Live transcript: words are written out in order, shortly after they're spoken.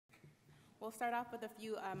We'll start off with a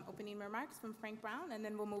few opening remarks from Frank Brown, and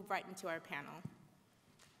then we'll move right into our panel.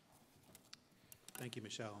 Thank you,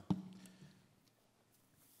 Michele.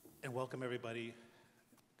 And welcome, everybody.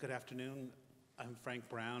 Good afternoon. I'm Frank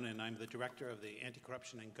Brown, and I'm the director of the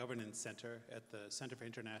Anti-Corruption and Governance Center at the Center for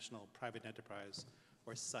International Private Enterprise,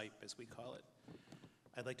 or CIPE, as we call it.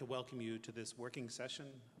 I'd like to welcome you to this working session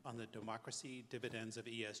on the democracy dividends of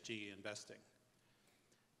ESG investing.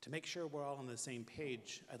 To make sure we're all on the same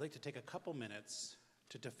page, I'd like to take a couple minutes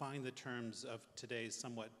to define the terms of today's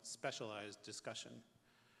somewhat specialized discussion.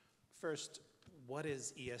 First, what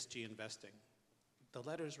is ESG investing? The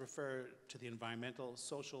letters refer to the environmental,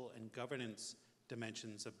 social, and governance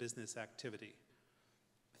dimensions of business activity.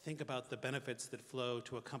 Think about the benefits that flow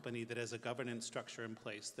to a company that has a governance structure in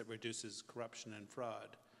place that reduces corruption and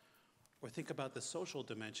fraud. Or think about the social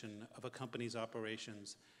dimension of a company's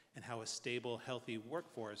operations and how a stable, healthy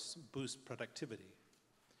workforce boosts productivity.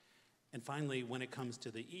 And finally, when it comes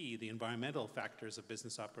to the E, the environmental factors of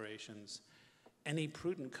business operations, any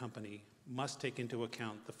prudent company must take into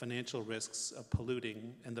account the financial risks of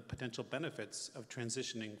polluting and the potential benefits of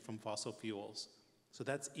transitioning from fossil fuels. So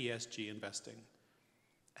that's ESG investing.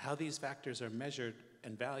 How these factors are measured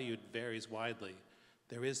and valued varies widely.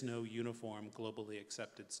 There is no uniform, globally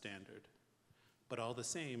accepted standard. But all the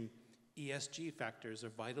same, ESG factors are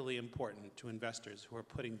vitally important to investors who are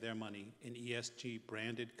putting their money in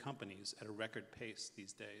ESG-branded companies at a record pace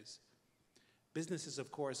these days. Businesses,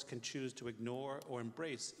 of course, can choose to ignore or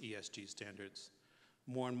embrace ESG standards.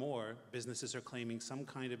 More and more, businesses are claiming some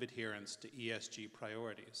kind of adherence to ESG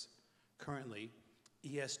priorities. Currently,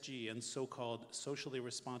 ESG and so-called socially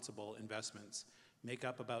responsible investments make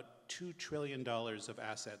up about $2 trillion of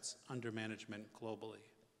assets under management globally.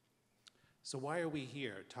 So why are we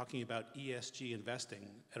here talking about ESG investing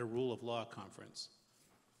at a rule of law conference?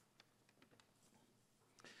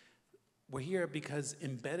 We're here because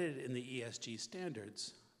embedded in the ESG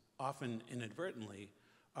standards, often inadvertently,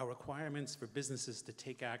 are requirements for businesses to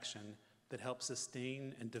take action that help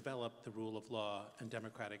sustain and develop the rule of law and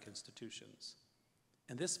democratic institutions.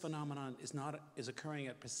 And this phenomenon is occurring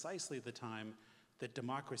at precisely the time that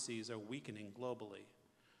democracies are weakening globally.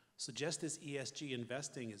 So just as ESG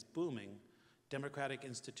investing is booming, democratic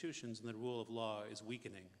institutions and the rule of law is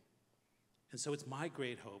weakening. And so it's my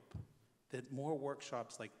great hope that more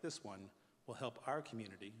workshops like this one will help our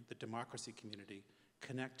community, the democracy community,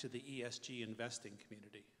 connect to the ESG investing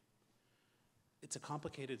community. It's a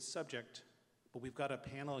complicated subject, but we've got a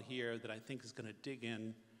panel here that I think is going to dig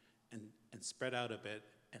in and spread out a bit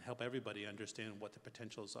and help everybody understand what the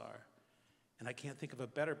potentials are. And I can't think of a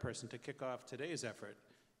better person to kick off today's effort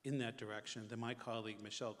in that direction than my colleague,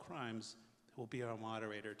 Michele Crymes, who will be our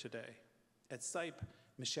moderator today. At CIPE,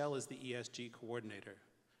 Michele is the ESG coordinator.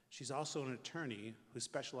 She's also an attorney who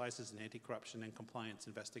specializes in anti-corruption and compliance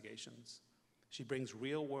investigations. She brings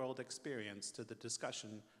real-world experience to the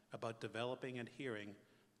discussion about developing and adhering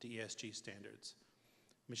to ESG standards.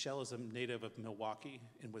 Michele is a native of Milwaukee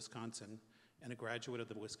in Wisconsin and a graduate of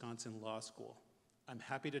the Wisconsin Law School. I'm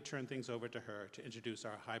happy to turn things over to her to introduce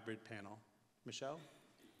our hybrid panel. Michele?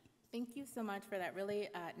 Thank you so much for that really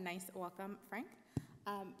nice welcome, Frank.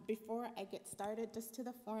 Before I get started, just to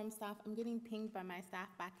the forum staff, I'm getting pinged by my staff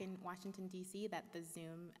back in Washington, D.C. that the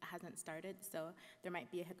Zoom hasn't started, so there might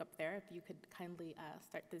be a hiccup there. If you could kindly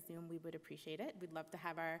start the Zoom, we would appreciate it. We'd love to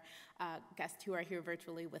have our guests who are here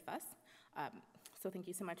virtually with us. So thank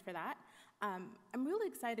you so much for that. I'm really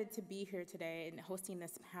excited to be here today and hosting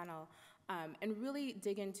this panel and really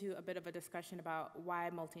dig into a bit of a discussion about why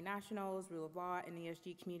multinationals, rule of law, and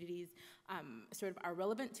ESG communities sort of are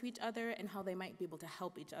relevant to each other and how they might be able to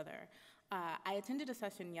help each other. I attended a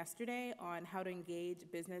session yesterday on how to engage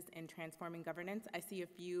business in transforming governance. I see a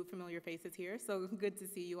few familiar faces here, so good to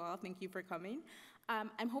see you all. Thank you for coming.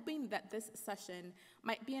 I'm hoping that this session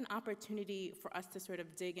might be an opportunity for us to sort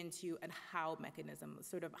of dig into a how mechanism,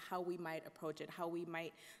 sort of how we might approach it, how we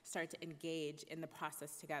might start to engage in the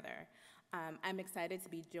process together. I'm excited to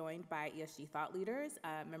be joined by ESG thought leaders,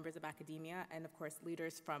 members of academia, and of course,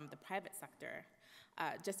 leaders from the private sector.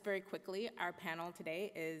 Just very quickly, our panel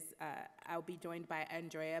today is, I'll be joined by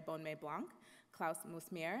Andrea Bonime-Blanc, Klaus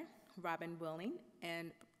Moosmayer, Robin Wiling,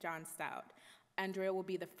 and John Stout. Andrea will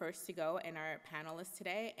be the first to go in our panelists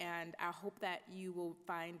today, and I hope that you will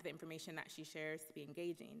find the information that she shares to be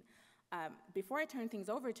engaging. Before I turn things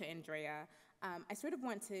over to Andrea, I sort of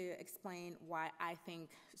want to explain why I think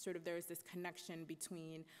sort of there's this connection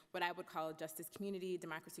between what I would call justice community,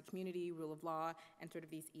 democracy community, rule of law, and sort of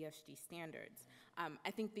these ESG standards.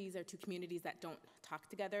 I think these are two communities that don't talk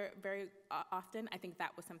together very often. I think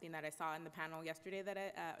that was something that I saw in the panel yesterday,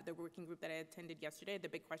 the working group that I attended yesterday. The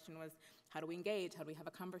big question was, how do we engage? How do we have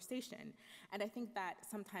a conversation? And I think that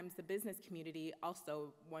sometimes the business community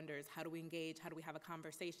also wonders, how do we engage? How do we have a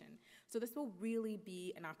conversation? So this will really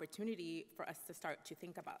be an opportunity for us to start to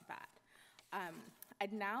think about that.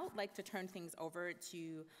 I'd now like to turn things over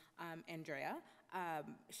to Andrea.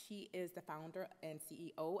 She is the founder and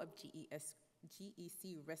CEO of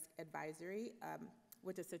GEC Risk Advisory,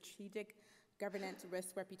 which is a strategic governance,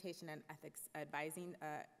 risk, reputation, and ethics advising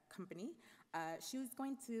company. She was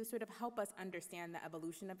going to sort of help us understand the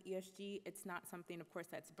evolution of ESG. It's not something, of course,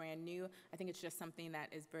 that's brand new. I think it's just something that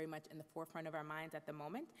is very much in the forefront of our minds at the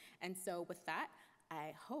moment. And so with that,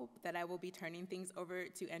 I hope that I will be turning things over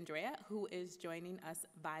to Andrea, who is joining us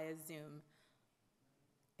via Zoom.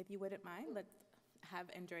 If you wouldn't mind, let's have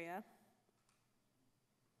Andrea.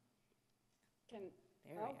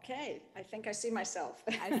 Okay, I think I see myself.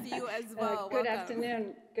 I see you as well. Good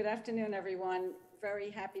afternoon. Good afternoon, everyone. Very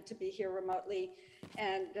happy to be here remotely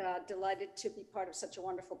and delighted to be part of such a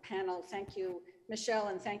wonderful panel. Thank you, Michele,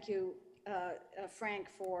 and thank you, Frank,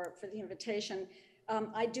 for the invitation.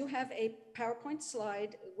 I do have a PowerPoint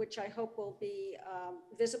slide, which I hope will be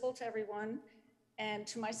visible to everyone and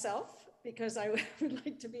to myself, because I would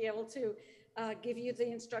like to be able to give you the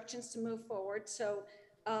instructions to move forward. So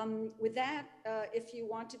with that, if you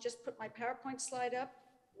want to just put my PowerPoint slide up,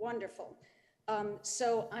 wonderful.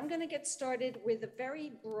 So I'm going to get started with a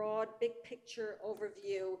very broad, big picture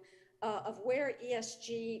overview of where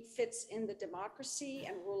ESG fits in the democracy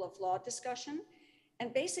and rule of law discussion.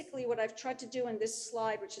 And basically what I've tried to do in this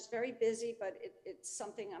slide, which is very busy, but it's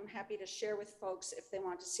something I'm happy to share with folks if they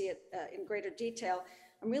want to see it in greater detail.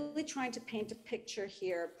 I'm really trying to paint a picture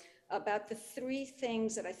here about the three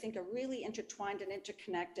things that I think are really intertwined and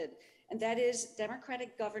interconnected. And that is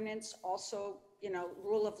democratic governance, also,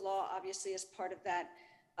 rule of law obviously is part of that.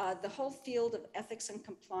 The whole field of ethics and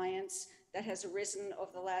compliance that has arisen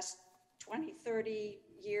over the last 20, 30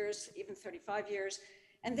 years, even 35 years.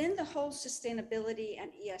 And then the whole sustainability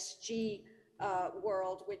and ESG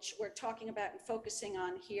world, which we're talking about and focusing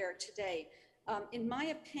on here today. In my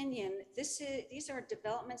opinion, these are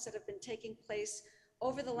developments that have been taking place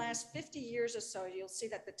over the last 50 years or so. You'll see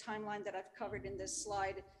that the timeline that I've covered in this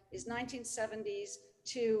slide is 1970s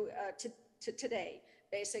to today,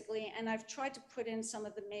 basically. And I've tried to put in some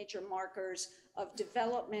of the major markers of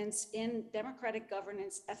developments in democratic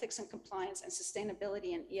governance, ethics and compliance, and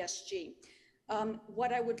sustainability and ESG.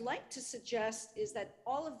 What I would like to suggest is that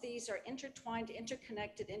all of these are intertwined,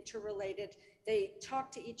 interconnected, interrelated. They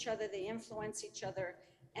talk to each other, they influence each other,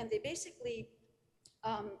 and they basically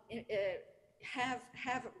have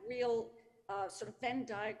real sort of Venn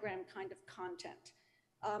diagram kind of content.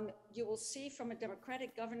 You will see from a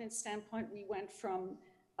democratic governance standpoint, we went from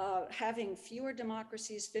having fewer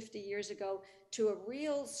democracies 50 years ago to a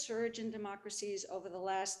real surge in democracies over the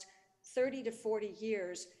last 30 to 40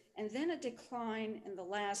 years, and then a decline in the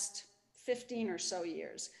last 15 or so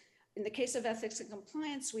years. In the case of ethics and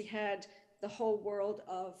compliance, we had the whole world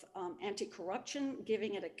of anti-corruption,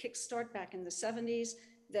 giving it a kickstart back in the 70s,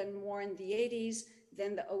 then more in the 80s,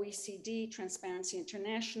 then the OECD, Transparency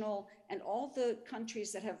International, and all the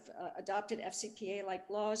countries that have adopted FCPA-like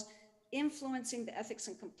laws, influencing the ethics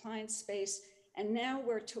and compliance space. And now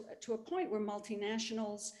we're to a point where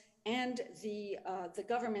multinationals and the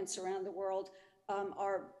governments around the world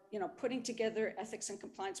are putting together ethics and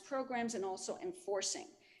compliance programs and also enforcing.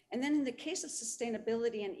 And then in the case of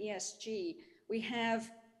sustainability and ESG, we have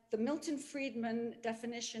the Milton Friedman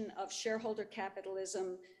definition of shareholder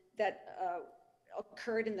capitalism that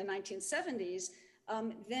occurred in the 1970s,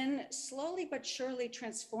 then slowly but surely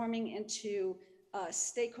transforming into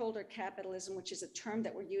stakeholder capitalism, which is a term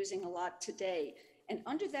that we're using a lot today. And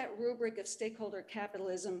under that rubric of stakeholder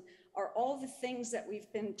capitalism are all the things that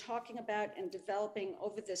we've been talking about and developing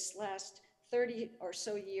over this last 30 or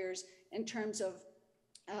so years in terms of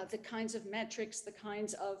the kinds of metrics, the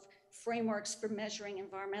kinds of frameworks for measuring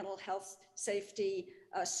environmental health, safety,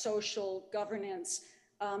 social governance,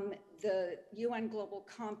 the UN Global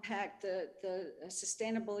Compact, the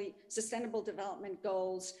Sustainable Development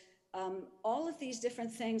Goals, all of these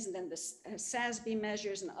different things, and then the SASB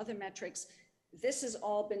measures and other metrics. This has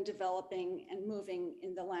all been developing and moving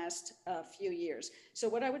in the last few years. So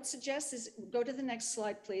what I would suggest is go to the next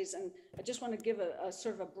slide, please. And I just want to give a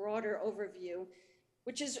sort of a broader overview,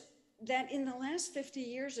 which is that in the last 50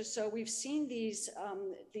 years or so, we've seen these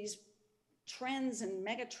trends and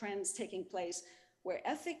mega trends taking place where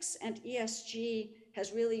ethics and ESG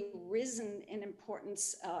has really risen in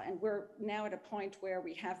importance, and we're now at a point where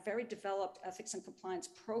we have very developed ethics and compliance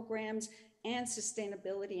programs and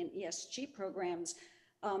sustainability and ESG programs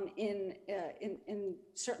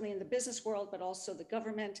certainly in the business world, but also the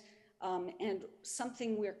government, and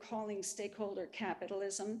something we're calling stakeholder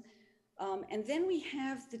capitalism. And then we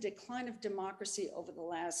have the decline of democracy over the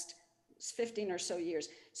last 15 or so years.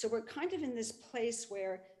 So we're kind of in this place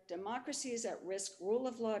where democracy is at risk, rule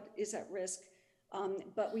of law is at risk,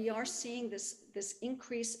 but we are seeing this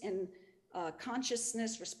increase in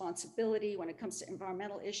consciousness, responsibility when it comes to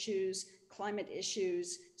environmental issues, climate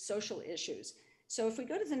issues, social issues. So if we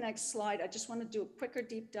go to the next slide, I just want to do a quicker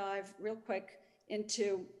deep dive real quick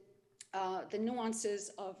into the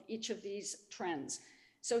nuances of each of these trends.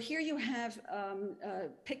 So here you have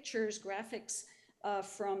pictures, graphics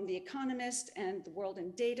from The Economist and The World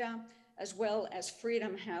in Data, as well as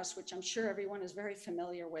Freedom House, which I'm sure everyone is very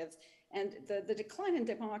familiar with. And the decline in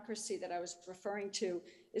democracy that I was referring to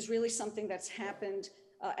is really something that's happened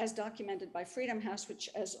as documented by Freedom House, which,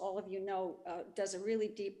 as all of you know, does a really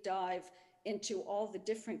deep dive into all the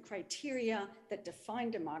different criteria that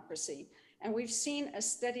define democracy. And we've seen a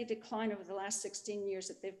steady decline over the last 16 years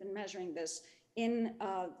that they've been measuring this in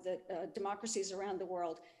the democracies around the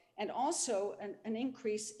world. And also an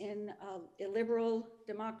increase in illiberal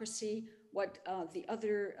democracy. What the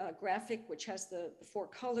other graphic, which has the 4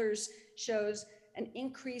 colors, shows an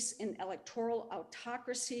increase in electoral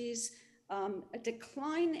autocracies, a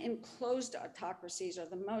decline in closed autocracies, or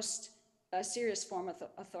the most serious form of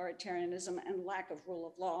authoritarianism and lack of rule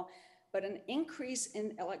of law, but an increase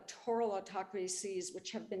in electoral autocracies,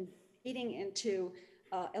 which have been eating into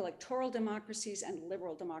electoral democracies and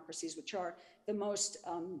liberal democracies, which are the most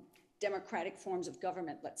democratic forms of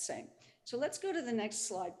government, let's say. So let's go to the next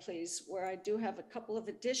slide, please, where I do have a couple of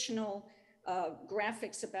additional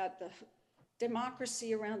graphics about the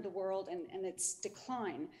democracy around the world and its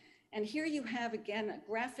decline. And here you have, again, a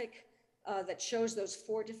graphic that shows those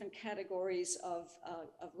 4 different categories of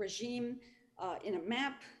regime in a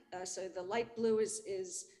map. So the light blue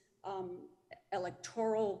is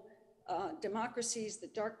electoral democracies, the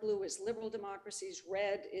dark blue is liberal democracies,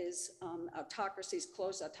 red is autocracies,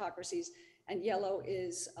 closed autocracies, and yellow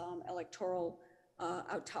is electoral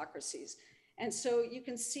autocracies. And so you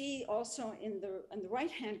can see also in the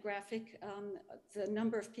right-hand graphic the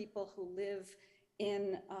number of people who live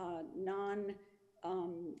in non-liberal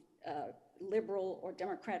or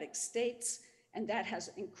democratic states, and that has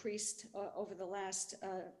increased over the last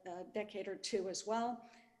decade or 2 as well.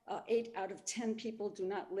 8 out of 10 people do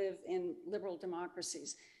not live in liberal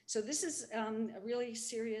democracies. So this is a really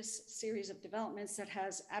serious series of developments that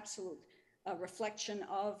has absolute reflection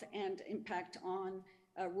of and impact on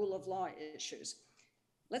rule of law issues.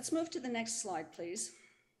 Let's move to the next slide, please.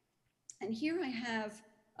 And here I have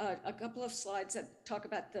a couple of slides that talk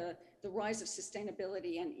about the rise of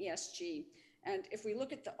sustainability and ESG. And if we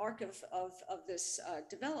look at the arc of this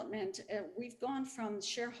development, we've gone from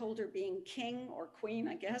shareholder being king or queen,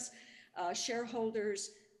 I guess,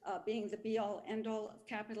 shareholders being the be-all, end-all of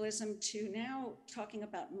capitalism, to now talking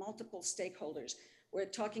about multiple stakeholders. We're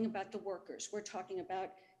talking about the workers. We're talking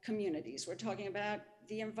about communities. We're talking about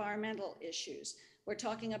the environmental issues. We're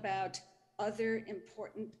talking about other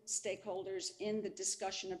important stakeholders in the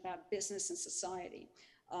discussion about business and society.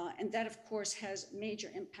 And that, of course, has major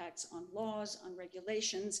impacts on laws, on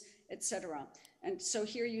regulations, et cetera. And so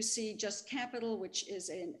here you see Just Capital, which is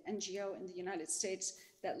an NGO in the United States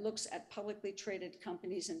that looks at publicly traded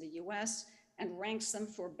companies in the US and ranks them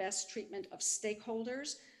for best treatment of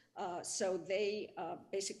stakeholders. So they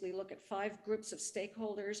basically look at 5 groups of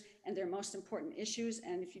stakeholders and their most important issues.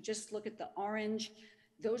 And if you just look at the orange,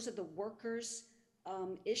 those are the workers'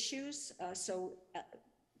 issues.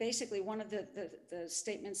 Basically, one of the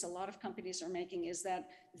statements a lot of companies are making is that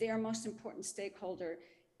their most important stakeholder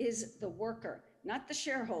is the worker, not the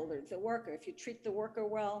shareholder, the worker. If you treat the worker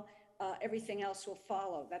well, everything else will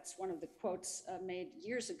follow. That's one of the quotes made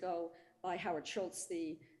years ago by Howard Schultz,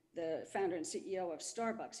 the founder and CEO of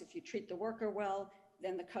Starbucks. If you treat the worker well,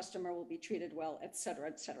 then the customer will be treated well, et cetera,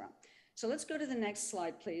 et cetera. So let's go to the next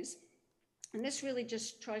slide, please. And this really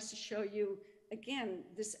just tries to show you, again,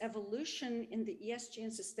 this evolution in the ESG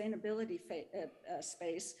and sustainability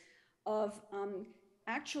space of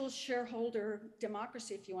actual shareholder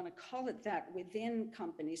democracy, if you want to call it that, within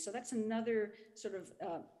companies. So that's another sort of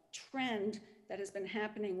trend that has been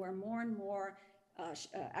happening where more and more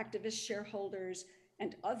activist shareholders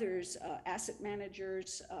and others, asset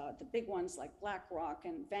managers, the big ones like BlackRock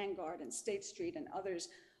and Vanguard and State Street and others,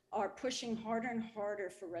 are pushing harder and harder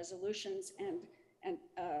for resolutions and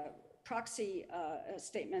proxy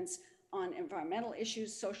statements on environmental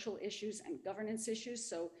issues, social issues, and governance issues.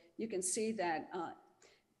 So you can see that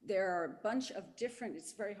there are a bunch of different,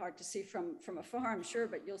 it's very hard to see from afar, I'm sure,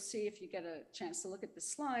 but you'll see if you get a chance to look at the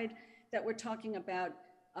slide, that we're talking about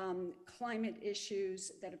climate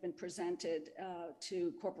issues that have been presented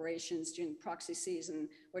to corporations during proxy season.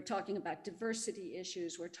 We're talking about diversity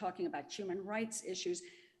issues. We're talking about human rights issues.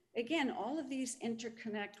 Again, all of these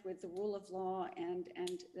interconnect with the rule of law and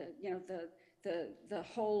you know, the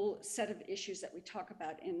whole set of issues that we talk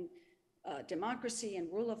about in democracy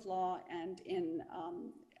and rule of law and in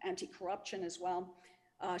anti-corruption as well.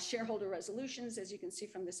 Shareholder resolutions, as you can see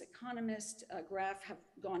from this Economist graph, have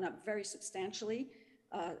gone up very substantially.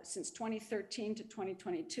 Since 2013 to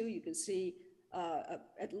 2022, you can see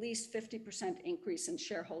at least 50% increase in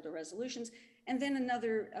shareholder resolutions. And then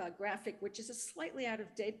another graphic, which is a slightly out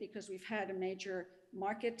of date because we've had a major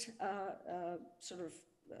market sort of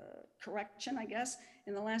correction, I guess,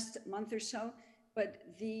 in the last month or so. But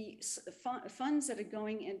the funds that are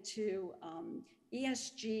going into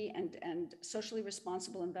ESG and socially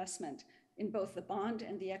responsible investment in both the bond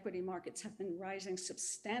and the equity markets have been rising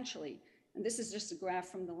substantially. And this is just a graph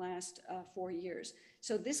from the last 4 years.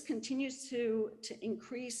 So this continues to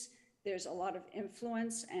increase. There's a lot of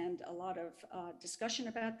influence and a lot of discussion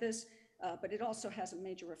about this, but it also has a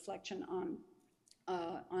major reflection on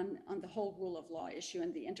the whole rule of law issue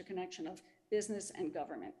and the interconnection of business and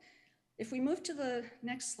government. If we move to the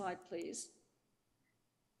next slide, please.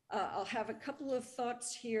 I'll have a couple of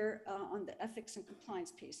thoughts here on the ethics and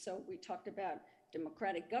compliance piece. So we talked about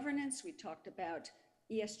democratic governance, we talked about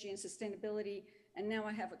ESG and sustainability, and now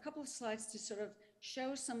I have a couple of slides to sort of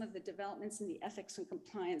show some of the developments in the ethics and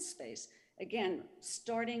compliance space. Again,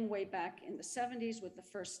 starting way back in the 70s with the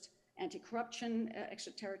first anti-corruption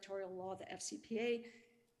extraterritorial law, the FCPA,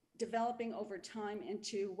 developing over time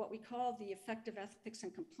into what we call the effective ethics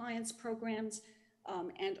and compliance programs,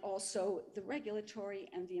 and also the regulatory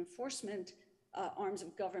and the enforcement arms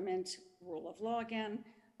of government, rule of law again,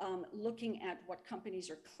 looking at what companies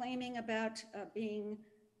are claiming about being,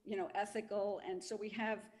 you know, ethical. And so we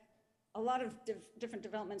have a lot of different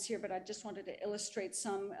developments here, but I just wanted to illustrate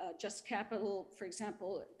some. Just Capital, for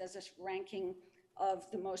example, does this ranking of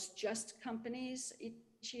the most just companies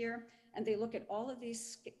each year, and they look at all of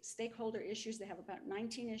these stakeholder issues. They have about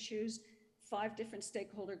 19 issues, 5 different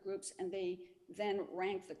stakeholder groups, and they then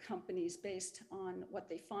rank the companies based on what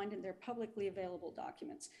they find in their publicly available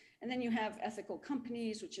documents. And then you have ethical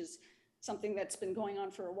companies, which is something that's been going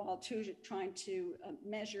on for a while too, trying to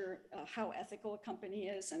measure how ethical a company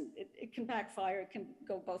is, and it can backfire, it can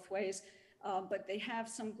go both ways. But they have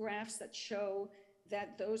some graphs that show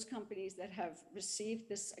that those companies that have received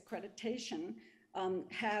this accreditation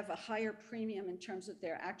have a higher premium in terms of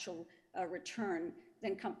their actual return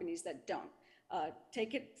than companies that don't.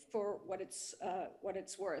 Take it for what it's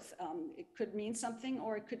worth. It could mean something,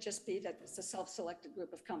 or it could just be that it's a self-selected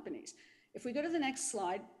group of companies. If we go to the next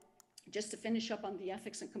slide, just to finish up on the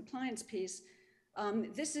ethics and compliance piece,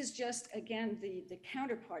 this is just, again, the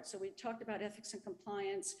counterpart. So we talked about ethics and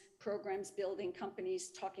compliance programs, building companies,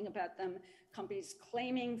 talking about them, companies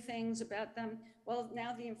claiming things about them. Well,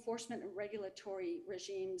 now the enforcement and regulatory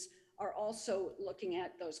regimes are also looking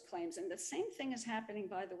at those claims. And the same thing is happening,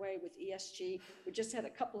 by the way, with ESG. We just had a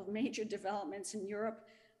couple of major developments in Europe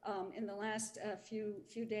in the last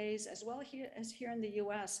few days, as well as here in the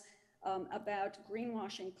US, about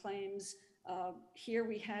greenwashing claims. Here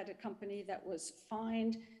we had a company that was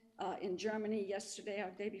fined in Germany yesterday,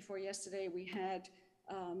 or day before yesterday. We had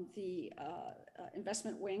the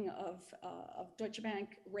investment wing of Deutsche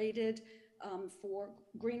Bank raided for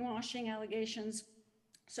greenwashing allegations.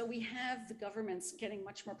 So we have the governments getting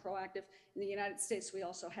much more proactive. In the United States, we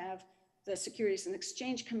also have the Securities and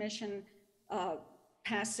Exchange Commission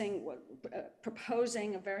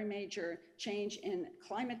proposing a very major change in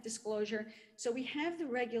climate disclosure. So we have the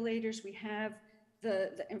regulators, we have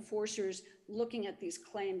the enforcers looking at these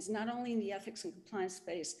claims, not only in the ethics and compliance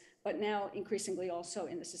space, but now increasingly also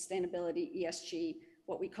in the sustainability, ESG,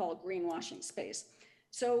 what we call greenwashing space.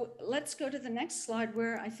 So let's go to the next slide,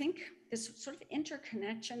 where I think this sort of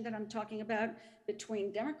interconnection that I'm talking about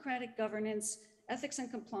between democratic governance, ethics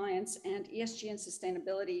and compliance, and ESG and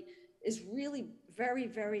sustainability is really very,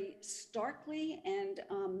 very starkly and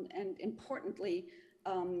importantly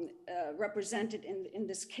represented in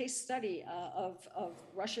this case study of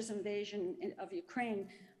Russia's invasion of Ukraine,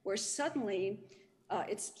 where suddenly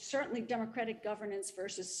it's certainly democratic governance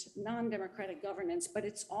versus non-democratic governance, but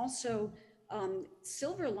it's also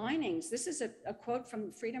silver linings. This is a quote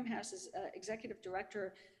from Freedom House's executive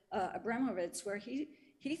director Abramovitz, where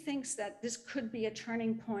he thinks that this could be a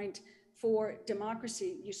turning point for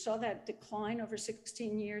democracy. You saw that decline over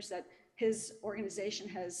 16 years that his organization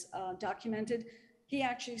has documented. He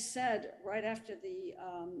actually said right after the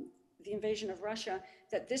invasion of Russia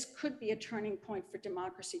that this could be a turning point for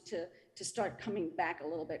democracy to start coming back a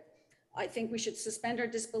little bit. I think we should suspend our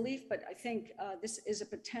disbelief, but I think this is a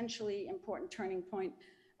potentially important turning point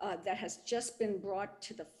that has just been brought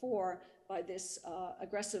to the fore by this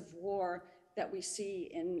aggressive war that we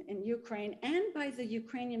see in Ukraine, and by the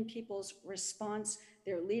Ukrainian people's response,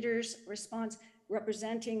 their leaders' response,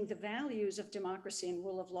 representing the values of democracy and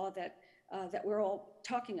rule of law that we're all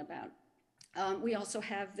talking about. We also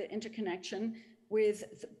have the interconnection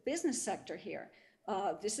with the business sector here.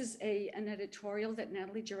 This is an editorial that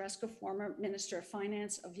Natalie Jaresko, former Minister of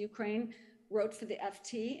Finance of Ukraine, wrote for the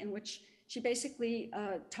FT, in which she basically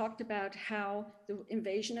talked about how the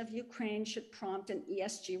invasion of Ukraine should prompt an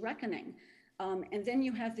ESG reckoning. And then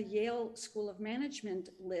you have the Yale School of Management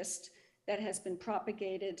list that has been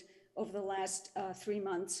propagated over the last 3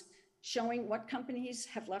 months, showing what companies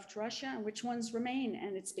have left Russia and which ones remain.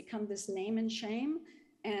 And it's become this name and shame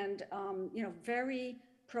and very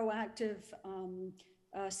proactive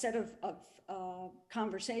set of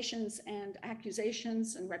conversations and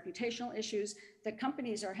accusations and reputational issues that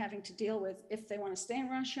companies are having to deal with if they want to stay in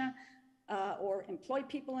Russia or employ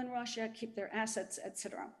people in Russia, keep their assets,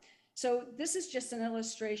 etc. So this is just an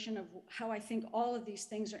illustration of how I think all of these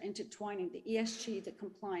things are intertwining: the ESG, the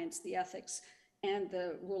compliance, the ethics, and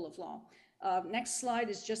the rule of law. Next slide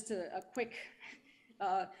is just a quick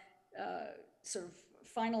sort of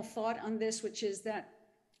final thought on this, which is that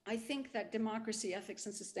I think that democracy, ethics,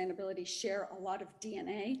 and sustainability share a lot of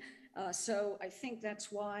DNA. So I think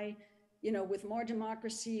that's why, with more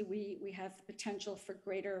democracy, we have the potential for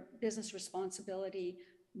greater business responsibility,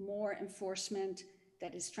 more enforcement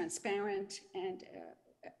that is transparent and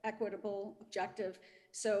equitable, objective.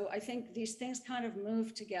 So I think these things kind of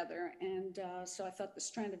move together. And so I thought the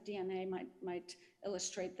strand of DNA might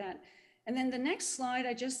illustrate that. And then the next slide,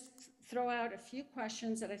 I just throw out a few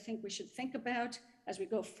questions that I think we should think about as we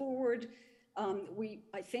go forward.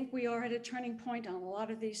 I think we are at a turning point on a lot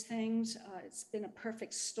of these things. It's been a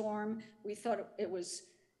perfect storm. We thought it was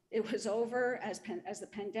over as the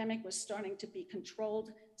pandemic was starting to be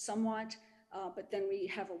controlled somewhat. But then we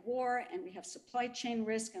have a war, and we have supply chain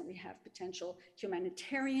risk, and we have potential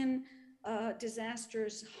humanitarian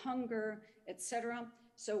disasters, hunger, etc.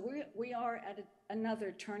 So we are at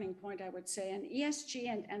another turning point, I would say. And ESG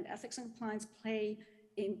and ethics and compliance play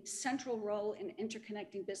a central role in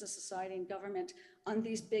interconnecting business, society, and government on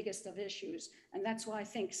these biggest of issues. And that's why I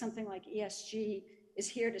think something like ESG is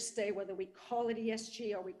here to stay, whether we call it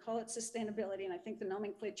ESG or we call it sustainability. And I think the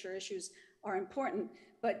nomenclature issues are important.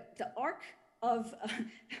 But the arc of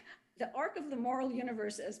the moral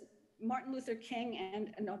universe, as Martin Luther King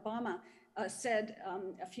and Obama said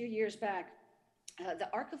a few years back, the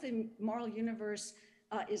arc of the moral universe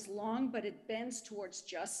is long, but it bends towards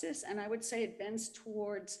justice. And I would say it bends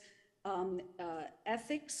towards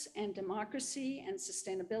ethics and democracy and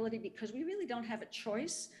sustainability, because we really don't have a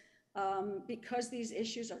choice, because these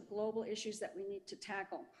issues are global issues that we need to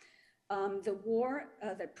tackle. The war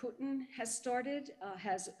that Putin has started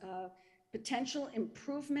has potential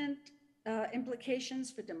improvement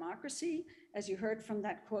implications for democracy, as you heard from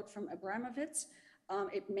that quote from Abramovitz.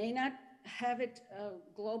 It may not have it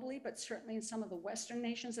globally, but certainly in some of the Western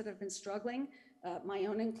nations that have been struggling, my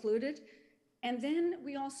own included. And then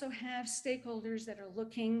we also have stakeholders that are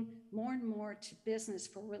looking more and more to business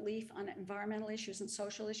for relief on environmental issues and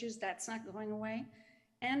social issues. That's not going away.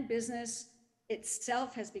 And business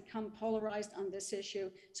itself has become polarized on this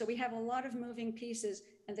issue. So we have a lot of moving pieces,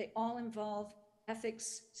 and they all involve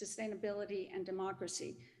ethics, sustainability, and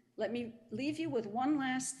democracy. Let me leave you with one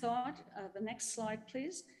last thought. The next slide,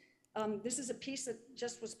 please. This is a piece that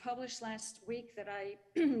just was published last week that I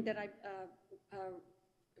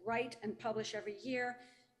write and publish every year,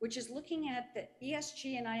 which is looking at the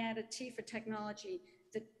ESG, and I added T for technology,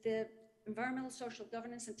 the environmental, social,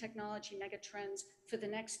 governance, and technology megatrends for the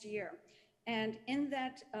next year. And in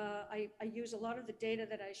that, I use a lot of the data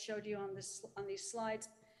that I showed you on these slides,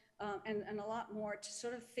 and a lot more to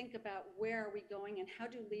sort of think about where are we going and how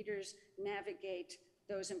do leaders navigate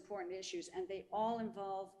those important issues. And they all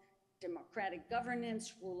involve democratic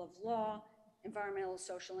governance, rule of law, environmental,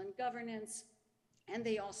 social, and governance. And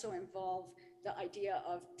they also involve the idea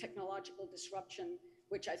of technological disruption,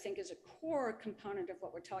 which I think is a core component of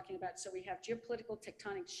what we're talking about. So we have geopolitical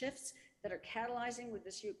tectonic shifts that are catalyzing with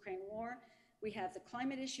this Ukraine war. We have the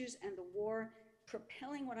climate issues and the war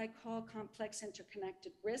propelling what I call complex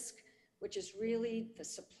interconnected risk, which is really the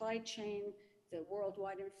supply chain, the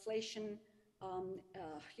worldwide inflation,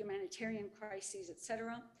 humanitarian crises, et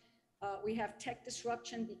cetera. We have tech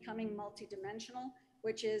disruption becoming multidimensional,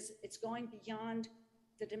 which is, it's going beyond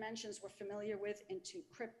the dimensions we're familiar with into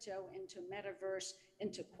crypto, into metaverse,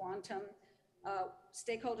 into quantum.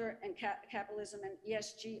 Stakeholder and capitalism and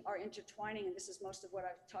ESG are intertwining, and this is most of what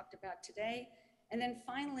I've talked about today. And then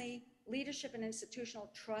finally, leadership and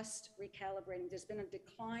institutional trust recalibrating. There's been a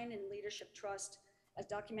decline in leadership trust, as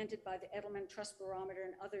documented by the Edelman Trust Barometer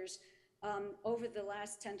and others, over the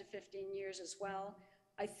last 10 to 15 years as well.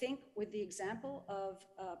 I think with the example of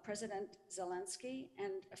President Zelensky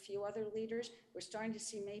and a few other leaders, we're starting to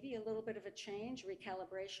see maybe a little bit of a change,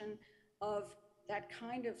 recalibration of that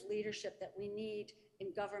kind of leadership that we need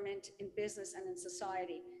in government, in business, and in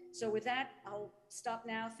society. So with that, I'll stop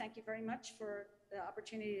now. Thank you very much for the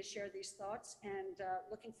opportunity to share these thoughts, and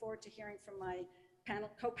looking forward to hearing from my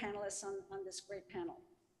co-panelists on this great panel.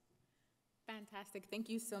 Fantastic. Thank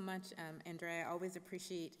you so much, Andrea. I always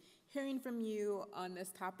appreciate hearing from you on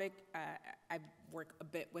this topic. I work a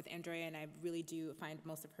bit with Andrea, and I really do find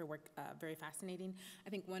most of her work very fascinating. I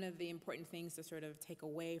think one of the important things to sort of take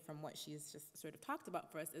away from what she's just sort of talked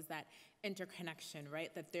about for us is that interconnection,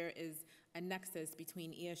 right? That there is a nexus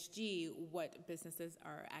between ESG, what businesses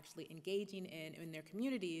are actually engaging in their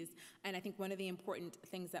communities. And I think one of the important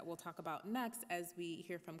things that we'll talk about next as we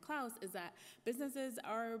hear from Klaus is that businesses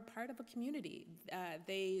are part of a community.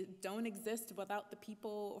 They don't exist without the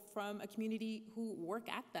people from a community who work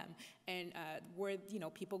at them. And where, you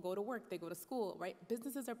know, people go to work, they go to school, right?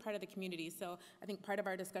 Businesses are part of the community. So I think part of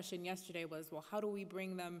our discussion yesterday was, well, how do we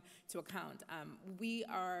bring them to account? We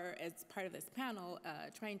are, as part of this panel,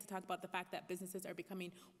 trying to talk about the fact that businesses are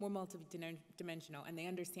becoming more multidimensional, and they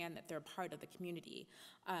understand that they're part of the community.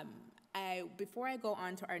 Before I go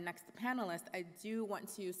on to our next panelist, I do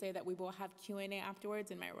want to say that we will have Q&A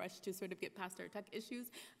afterwards in my rush to sort of get past our tech issues.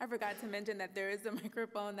 I forgot to mention that there is a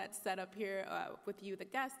microphone that's set up here with you, the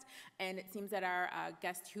guest, and it seems that our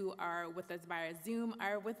guests who are with us via Zoom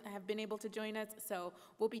have been able to join us, so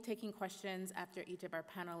we'll be taking questions after each of our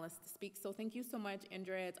panelists speak. So thank you so much,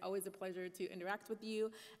 Andrea. It's always a pleasure to interact with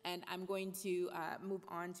you, and I'm going to move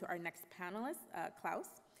on to our next panelist, Klaus.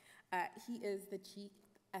 He is the Chief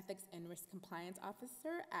Ethics and Risk Compliance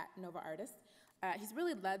Officer at Novartis. He's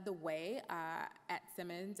really led the way at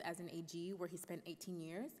Simmons as an AG, where he spent 18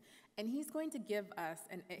 years. And he's going to give us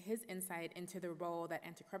his insight into the role that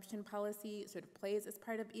anti-corruption policy sort of plays as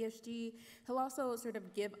part of ESG. He'll also sort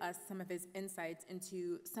of give us some of his insights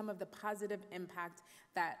into some of the positive impact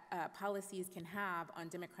that policies can have on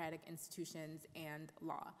democratic institutions and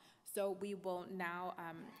law. So we will now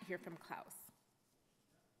hear from Klaus.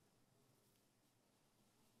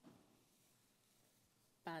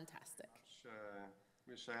 Fantastic.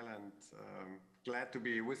 Michele, and glad to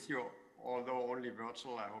be with you, although only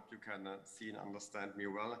virtual. I hope you can see and understand me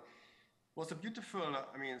well. It was a beautiful,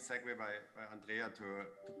 segue by Andrea to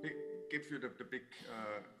give you the big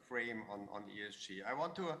frame on ESG. I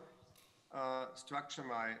want to structure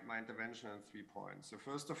my intervention in 3 points. So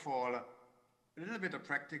first of all, a little bit of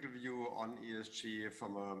practical view on ESG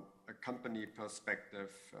from a company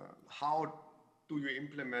perspective. How do you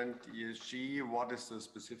implement ESG? What is the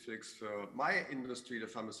specifics for my industry, the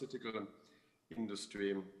pharmaceutical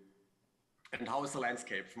industry? And how is the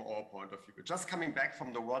landscape from our point of view? Just coming back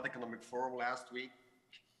from the World Economic Forum last week,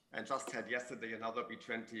 and just had yesterday another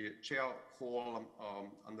B20 chair call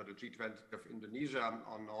under the G20 of Indonesia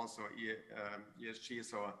on also ESG,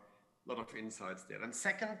 so a lot of insights there. And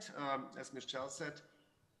second, as Michele said,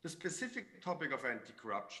 the specific topic of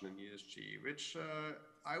anti-corruption in ESG, which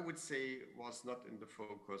I would say was not in the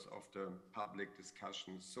focus of the public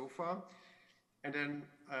discussion so far. And then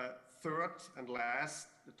third and last,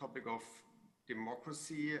 the topic of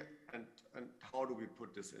democracy and how do we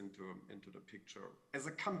put this into the picture as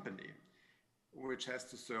a company which has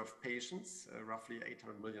to serve patients, roughly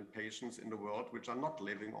 800 million patients in the world, which are not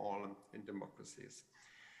living all in democracies.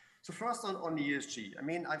 So first on ESG,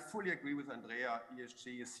 I fully agree with Andrea,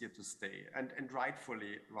 ESG is here to stay, and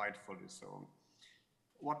rightfully so.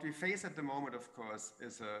 What we face at the moment, of course,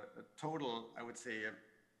 is a total, I would say,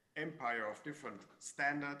 empire of different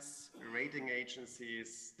standards, rating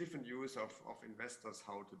agencies, different use of investors,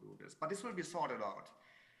 how to do this. But this will be sorted out.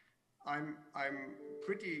 I'm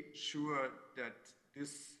pretty sure that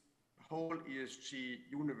this whole ESG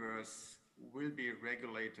universe will be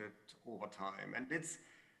regulated over time. And it's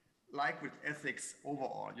like with ethics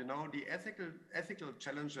overall, the ethical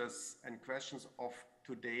challenges and questions of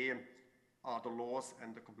today are the laws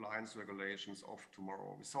and the compliance regulations of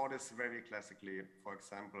tomorrow. We saw this very classically, for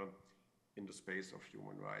example, in the space of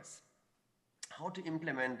human rights. how to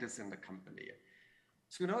implement this in the company.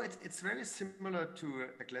 So, you know, it's very similar to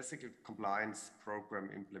a classical compliance program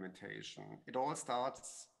implementation. It all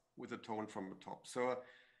starts with a tone from the top. So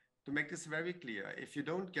to make this very clear, if you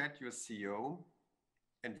don't get your CEO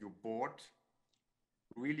and your board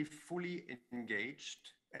really fully engaged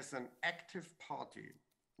as an active party,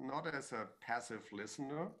 not as a passive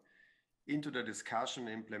listener, into the discussion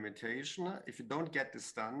implementation, if you don't get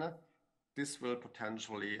this done, this will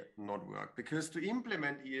potentially not work. Because to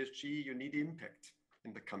implement ESG, you need impact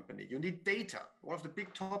in the company. You need data. One of the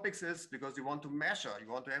big topics is because you want to measure,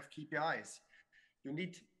 you want to have KPIs. You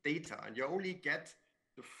need data, and you only get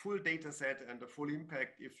the full data set and the full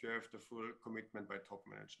impact if you have the full commitment by top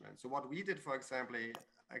management. So what we did, for example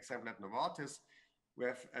at Novartis, we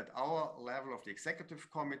have at our level of the executive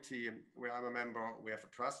committee, where I'm a member, we have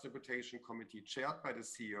a trust reputation committee chaired by the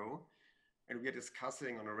CEO, and we are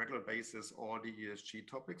discussing on a regular basis all the ESG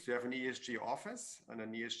topics. We have an ESG office and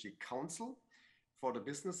an ESG council for the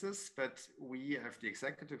businesses, but we have the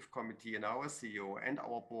executive committee and our CEO and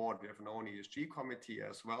our board, we have an own ESG committee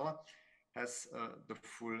as well, has the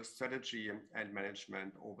full strategy and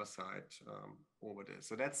management oversight over this.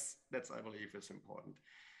 So that's I believe is important.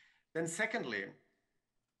 Then secondly,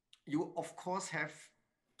 you of course have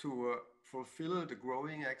to fulfill the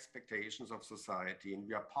growing expectations of society, and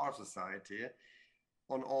we are part of society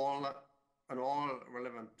on all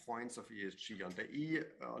relevant points of ESG,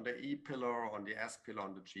 on the E pillar, on the S pillar,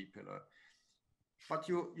 on the G pillar. But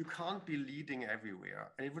you can't be leading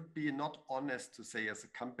everywhere. And it would be not honest to say as a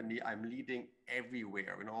company, I'm leading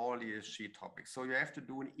everywhere in all ESG topics. So you have to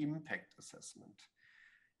do an impact assessment.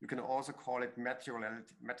 You can also call it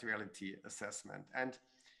materiality assessment. And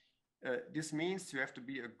this means you have to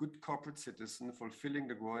be a good corporate citizen, fulfilling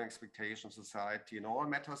the growing expectations of society in all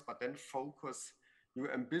matters, but then focus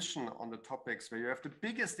your ambition on the topics where you have the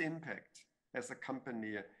biggest impact as a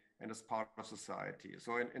company and as part of society.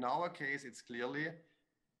 So in our case, it's clearly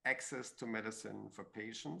access to medicine for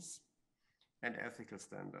patients and ethical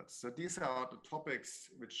standards. So these are the topics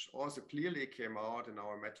which also clearly came out in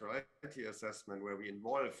our materiality assessment, where we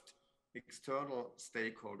involved external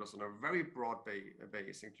stakeholders on a very broad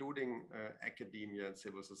base, including academia and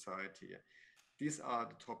civil society. These are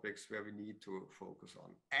the topics where we need to focus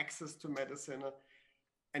on. Access to medicine.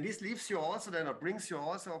 And this leaves you also then, or brings you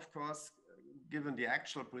also, of course, given the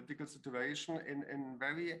actual political situation, in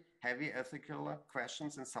very heavy ethical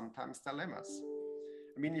questions and sometimes dilemmas.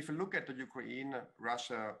 I mean, if you look at the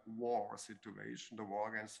Ukraine-Russia war situation, the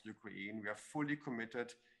war against Ukraine, we are fully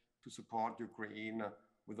committed to support Ukraine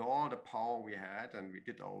with all the power we had, and we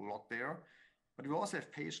did a lot there. But we also have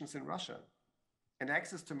patients in Russia. And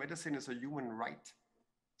access to medicine is a human right.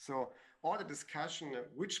 So all the discussion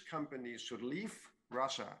which companies should leave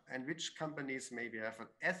Russia and which companies maybe have an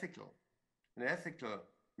ethical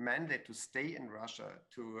mandate to stay in Russia,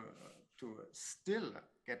 to still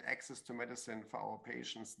get access to medicine for our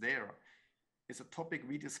patients there, is a topic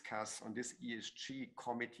we discuss on this ESG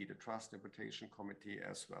committee, the Trust Reputation Committee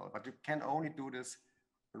as well. But you can only do this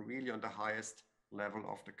really on the highest level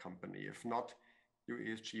of the company. If not, your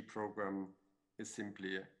ESG program is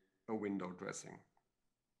simply a window dressing.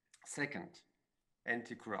 Second,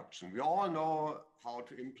 anti-corruption. We all know how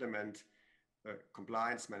to implement a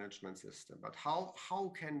compliance management system, but how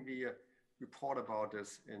can we report about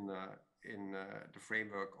this in the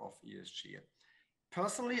framework of ESG?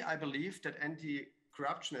 Personally, I believe that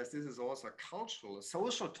anti-corruption, as this is also a cultural, a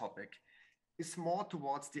social topic, is more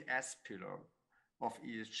towards the S pillar of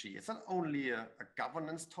ESG. It's not only a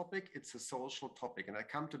governance topic, it's a social topic. And I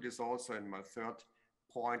come to this also in my third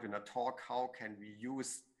point when I talk, how can we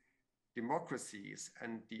use democracies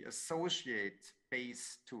and the associate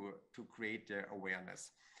base to create their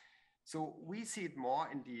awareness. So we see it more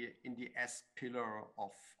in the S pillar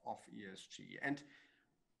of ESG. And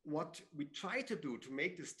what we try to do to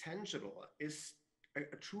make this tangible is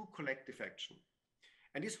a true collective action.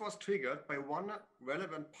 And this was triggered by one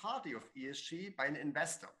relevant party of ESG, by an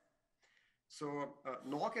investor. So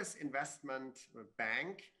Norges Investment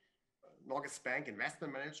Bank, Norges Bank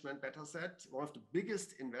Investment Management, better said, one of the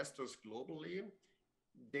biggest investors globally,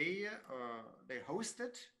 they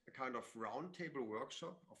hosted a kind of roundtable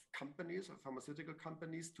workshop of companies, of pharmaceutical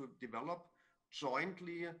companies, to develop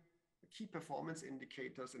jointly key performance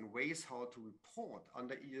indicators and ways how to report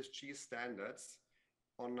under ESG standards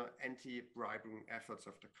on anti-bribing efforts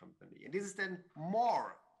of the company. And this is then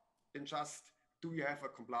more than just, do you have a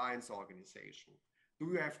compliance organization? Do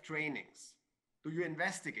you have trainings? Do you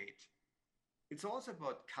investigate? It's also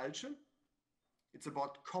about culture. It's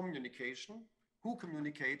about communication. Who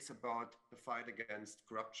communicates about the fight against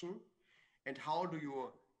corruption? And how do you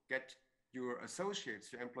get your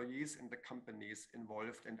associates, your employees in the companies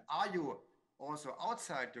involved? And are you also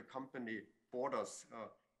outside your company borders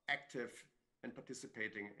active and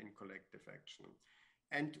participating in collective action?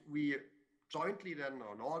 And we jointly then,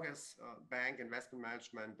 on August, Bank Investment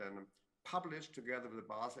Management then published together with the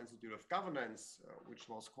Basel Institute of Governance, which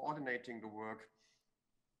was coordinating the work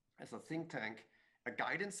as a think tank, a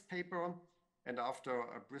guidance paper. And after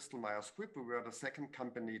Bristol-Myers Squibb, we were the second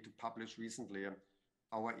company to publish recently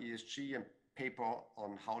our ESG paper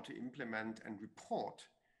on how to implement and report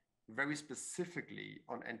very specifically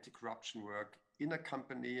on anti-corruption work in a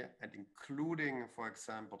company, and including, for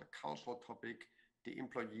example, the cultural topic, the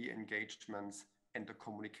employee engagements, and the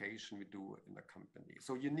communication we do in the company.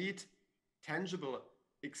 So you need tangible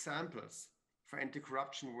examples for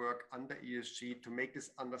anti-corruption work under ESG to make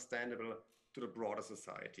this understandable to the broader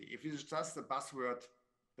society. If it's just a buzzword,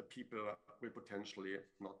 the people will potentially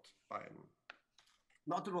not buy in.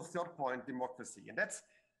 Now to the third point, democracy.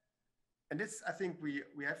 And this, I think we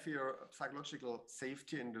have here psychological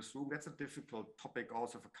safety in this room. That's a difficult topic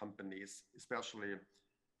also for companies, especially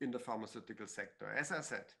in the pharmaceutical sector. As I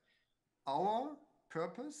said, our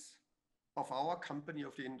purpose of our company,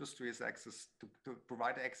 of the industry, is access to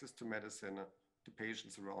provide access to medicine to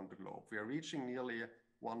patients around the globe. We are reaching nearly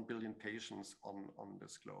 1 billion patients on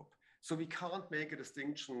this globe. So we can't make a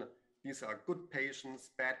distinction. These are good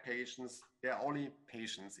patients, bad patients. They're only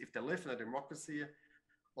patients if they live in a democracy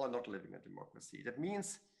or not living in a democracy. That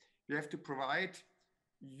means you have to provide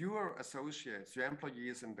your associates, your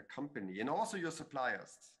employees in the company, and also your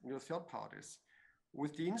suppliers, your third parties,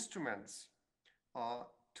 with the instruments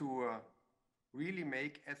to really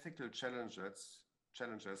make ethical challenges,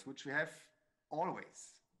 which we have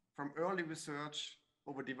always, from early research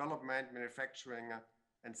over development, manufacturing,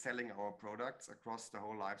 and selling our products across the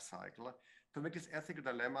whole life cycle, to make these ethical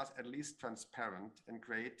dilemmas at least transparent and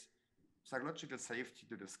create psychological safety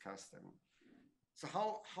to discuss them. So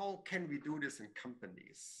how can we do this in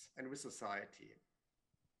companies and with society?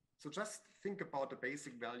 So just think about the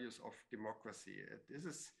basic values of democracy. This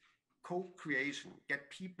is co-creation, get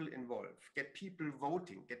people involved, get people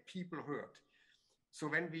voting, get people heard. So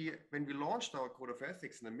when we launched our code of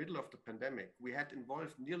ethics in the middle of the pandemic, we had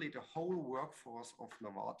involved nearly the whole workforce of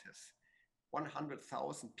Novartis,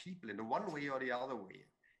 100,000 people in the one way or the other way,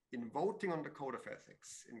 in voting on the code of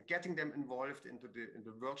ethics, in getting them involved into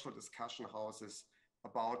the virtual discussion houses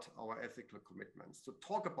about our ethical commitments, to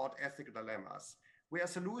talk about ethical dilemmas, where a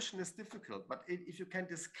solution is difficult, but if you can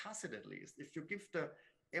discuss it at least, if you give the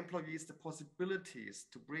employees the possibilities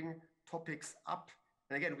to bring topics up.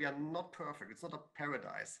 And again, we are not perfect. It's not a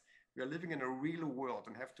paradise. We are living in a real world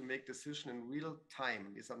and have to make decisions in real time.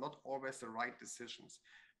 These are not always the right decisions.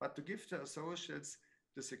 But to give the associates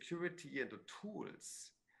the security and the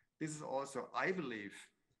tools, this is also, I believe,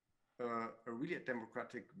 a really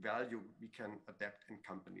democratic value we can adapt in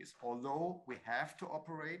companies. Although we have to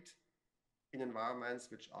operate in environments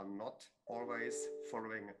which are not always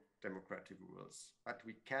following democratic rules, but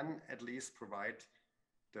we can at least provide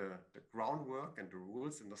the groundwork and the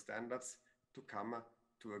rules and the standards to come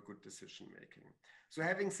to a good decision making. So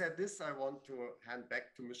having said this, I want to hand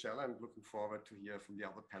back to Michele. I'm looking forward to hear from the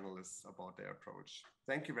other panelists about their approach.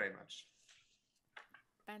 Thank you very much.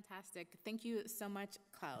 Fantastic. Thank you so much,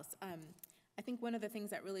 Klaus. I think one of the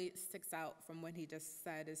things that really sticks out from what he just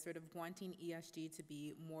said is sort of wanting ESG to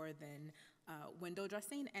be more than window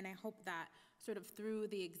dressing. And I hope that sort of through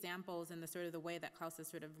the examples and the sort of the way that Klaus has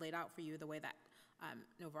sort of laid out for you, the way that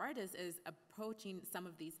Novartis is approaching some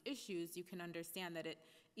of these issues, you can understand that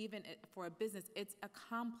for a business, it's a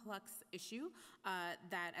complex issue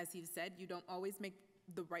that, as you've said, you don't always make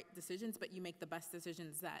the right decisions, but you make the best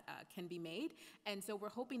decisions that can be made. And so we're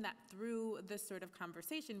hoping that through this sort of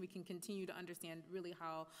conversation, we can continue to understand really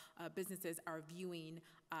how businesses are viewing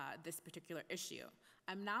this particular issue.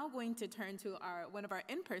 I'm now going to turn to one of our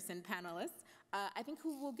in-person panelists, I think,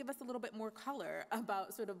 who will give us a little bit more color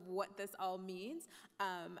about sort of what this all means.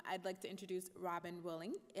 I'd like to introduce Robin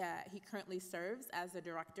Wiling. He currently serves as the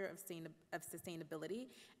Director of Sustainability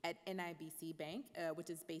at NIBC Bank, which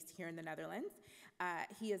is based here in the Netherlands.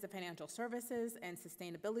 He is a financial services and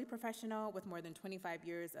sustainability professional with more than 25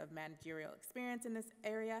 years of managerial experience in this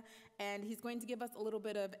area, and he's going to give us a little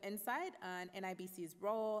bit of insight on NIBC's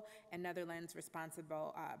role and Netherlands'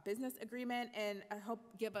 responsible business agreement, and I hope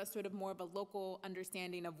give us sort of more of a local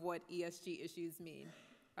understanding of what ESG issues mean.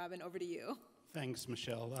 Robin, over to you. Thanks,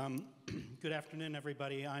 Michele. Good afternoon,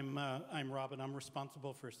 everybody. I'm Robin. I'm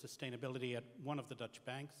responsible for sustainability at one of the Dutch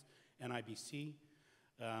banks, NIBC.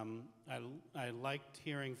 I liked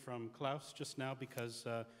hearing from Klaus just now because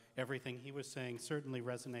everything he was saying certainly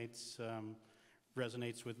resonates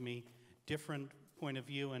with me. different point of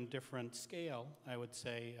view and different scale, I would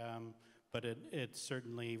say, but it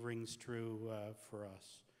certainly rings true for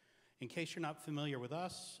us. In case you're not familiar with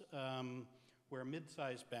us, we're a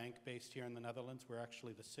mid-sized bank based here in the Netherlands. We're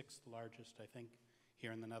actually the 6th largest, I think,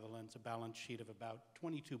 here in the Netherlands, a balance sheet of about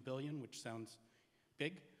 22 billion, which sounds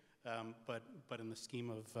big, but in the scheme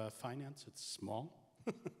of finance, it's small.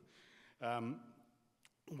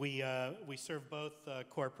 We serve both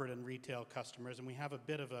corporate and retail customers, and we have a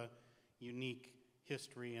bit of a unique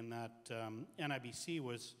history in that NIBC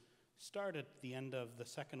was started at the end of the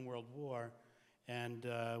Second World War, and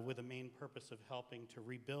with a main purpose of helping to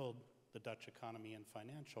rebuild the Dutch economy and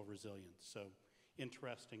financial resilience. So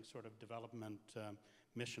interesting sort of development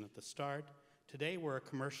mission at the start. Today we're a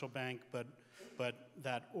commercial bank, but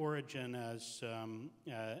that origin as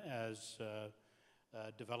a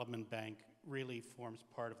development bank really forms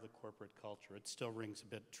part of the corporate culture. It still rings a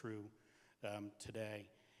bit true today.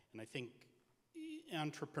 And I think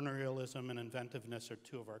entrepreneurialism and inventiveness are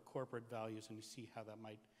two of our corporate values, and you see how that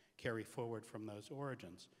might carry forward from those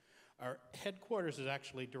origins. Our headquarters is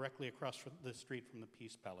actually directly across the street from the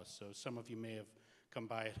Peace Palace, so some of you may have come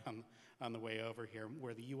by it on the way over here,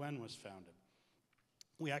 where the UN was founded.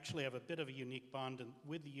 We actually have a bit of a unique bond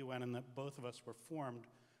with the UN in that both of us were formed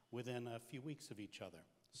within a few weeks of each other.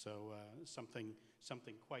 So something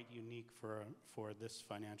quite unique for this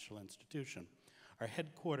financial institution. Our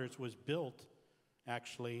headquarters was built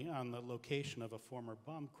actually on the location of a former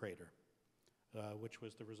bomb crater, which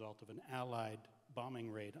was the result of an Allied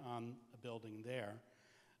bombing raid on a building there,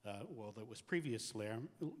 that was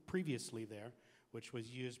previously there, which was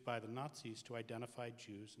used by the Nazis to identify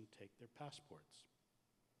Jews and take their passports.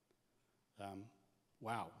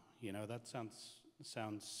 Wow, you know, that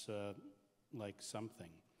sounds like something.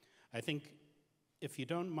 I think if you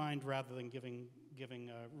don't mind, rather than giving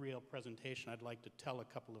a real presentation, I'd like to tell a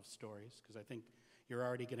couple of stories, because I think you're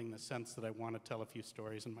already getting the sense that I want to tell a few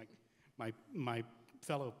stories, and my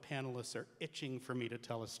fellow panelists are itching for me to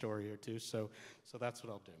tell a story or two, so that's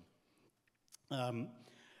what I'll do.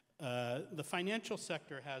 The financial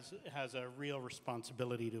sector has a real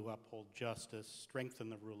responsibility to uphold justice, strengthen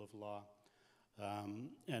the rule of law,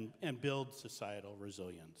 and build societal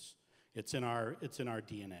resilience. It's in our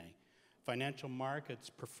DNA. Financial markets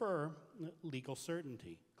prefer legal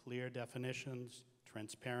certainty, clear definitions,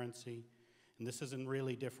 transparency, and this isn't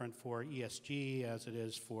really different for ESG as it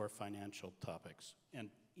is for financial topics,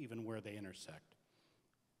 and even where they intersect.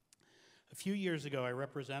 A few years ago, I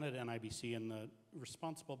represented NIBC in the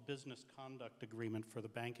Responsible Business Conduct Agreement for the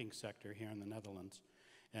banking sector here in the Netherlands,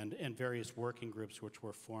 and various working groups which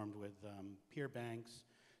were formed with peer banks,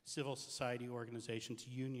 civil society organizations,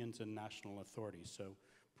 unions, and national authorities, so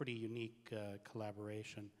pretty unique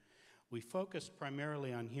collaboration. We focused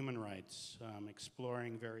primarily on human rights,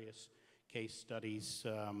 exploring various case studies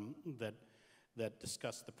that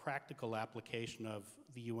discuss the practical application of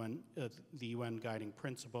the UN guiding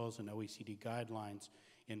principles and OECD guidelines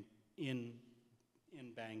in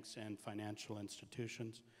banks and financial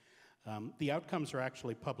institutions. The outcomes are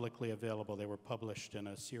actually publicly available. They were published in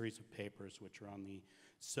a series of papers which are on the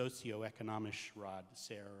Socio-Economische Raad,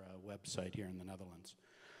 SER website here in the Netherlands.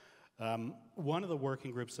 One of the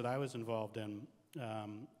working groups that I was involved in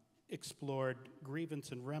explored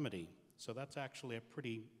grievance and remedy. So that's actually a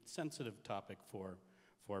pretty sensitive topic for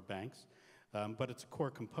banks, but it's a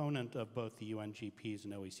core component of both the UNGPs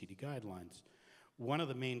and OECD guidelines. One of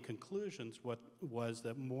the main conclusions was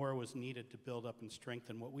that more was needed to build up and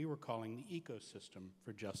strengthen what we were calling the ecosystem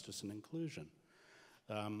for justice and inclusion.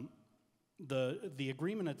 The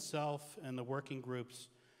agreement itself and the working groups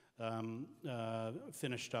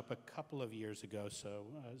finished up a couple of years ago,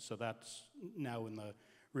 so that's now in the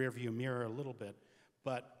rearview mirror a little bit.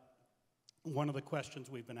 But one of the questions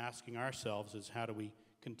we've been asking ourselves is, how do we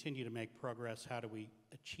continue to make progress? How do we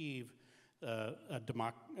achieve a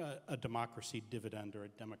democracy dividend or a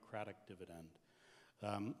democratic dividend?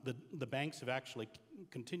 The banks have actually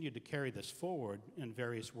continued to carry this forward in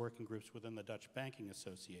various working groups within the Dutch Banking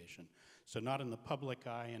Association. So not in the public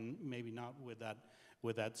eye and maybe not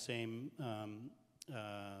with that same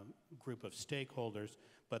group of stakeholders,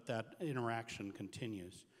 but that interaction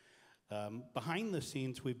continues. Behind the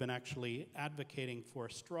scenes, we've been actually advocating for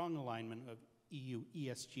a strong alignment of EU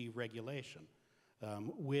ESG regulation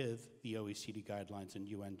with the OECD guidelines and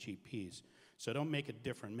UNGPs. So don't make it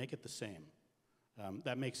different, make it the same.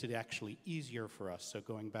 That makes it actually easier for us. So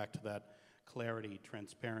going back to that clarity,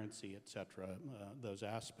 transparency, et cetera, those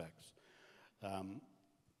aspects.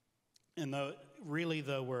 And though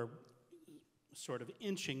we're sort of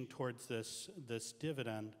inching towards this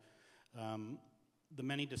dividend, the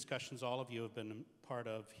many discussions all of you have been part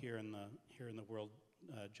of here in the World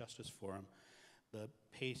Justice Forum, the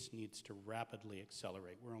pace needs to rapidly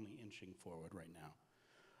accelerate. We're only inching forward right now.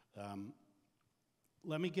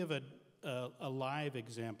 Let me give a live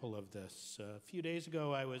example of this. A few days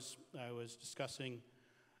ago, I was discussing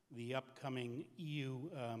the upcoming EU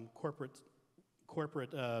corporate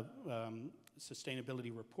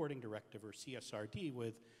sustainability reporting directive, or CSRD,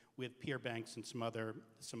 with peer banks and some other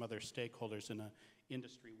stakeholders in an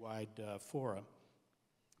industry-wide forum.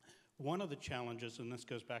 One of the challenges, and this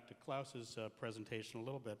goes back to Klaus's presentation a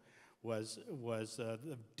little bit, was the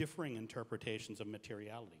differing interpretations of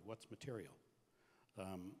materiality. What's material?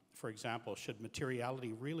 For example, should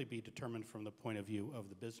materiality really be determined from the point of view of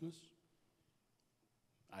the business,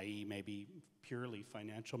 i.e. maybe purely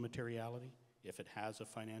financial materiality, if it has a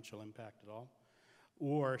financial impact at all?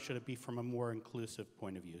 Or should it be from a more inclusive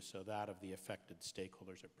point of view, so that of the affected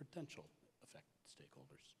stakeholders or potential affected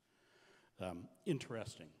stakeholders?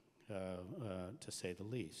 Interesting, to say the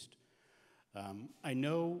least. I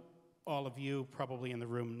know all of you probably in the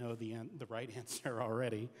room know the right answer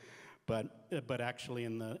already, but actually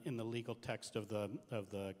in the legal text of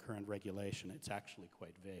the current regulation, it's actually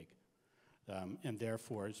quite vague. And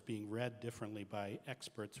therefore is being read differently by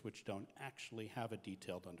experts which don't actually have a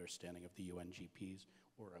detailed understanding of the UNGPs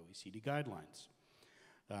or OECD guidelines.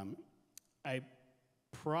 I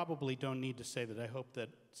probably don't need to say that I hope that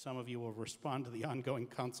some of you will respond to the ongoing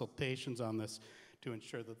consultations on this to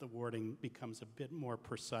ensure that the wording becomes a bit more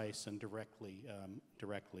precise and directly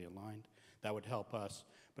aligned. That would help us.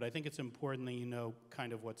 But I think it's important that you know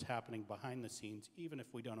kind of what's happening behind the scenes, even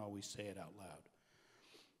if we don't always say it out loud.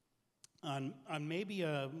 On maybe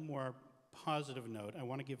a more positive note, I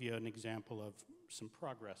want to give you an example of some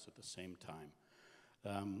progress at the same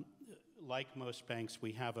time. Like most banks,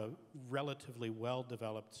 we have a relatively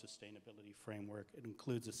well-developed sustainability framework. It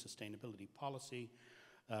includes a sustainability policy,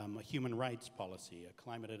 a human rights policy, a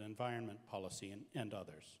climate and environment policy, and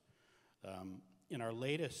others. In our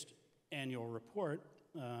latest annual report,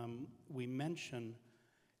 we mention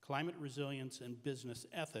climate resilience and business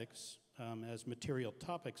ethics as material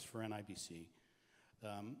topics for NIBC.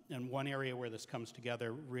 And one area where this comes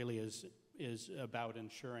together really is about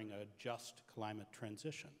ensuring a just climate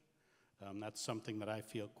transition. That's something that I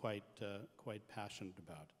feel quite passionate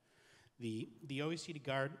about. The OECD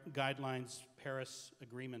guidelines, Paris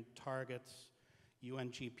Agreement targets,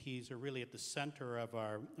 UNGPs are really at the center of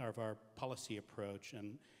our policy approach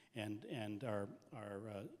and our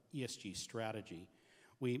ESG strategy.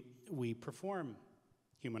 We perform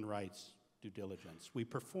human rights due diligence. We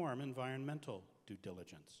perform environmental due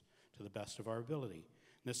diligence to the best of our ability.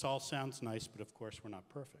 And this all sounds nice, but of course we're not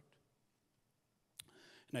perfect.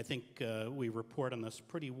 And I think we report on this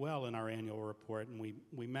pretty well in our annual report, and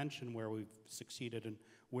we mention where we've succeeded and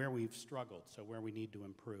where we've struggled, so where we need to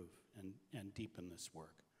improve and deepen this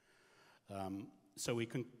work. So we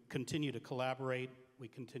can continue to collaborate, we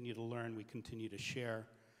continue to learn, we continue to share,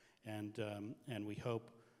 and we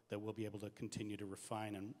hope that we'll be able to continue to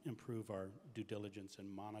refine and improve our due diligence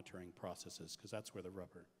and monitoring processes, because that's where the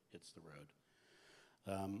rubber hits the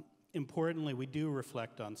road. Importantly, we do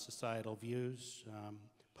reflect on societal views,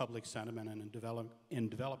 public sentiment, and in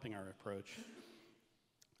developing our approach.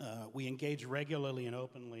 We engage regularly and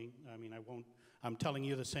openly. I mean, I'm telling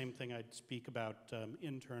you the same thing I'd speak about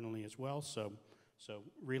internally as well, so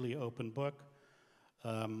really open book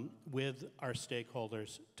with our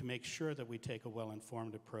stakeholders to make sure that we take a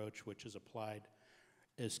well-informed approach which is applied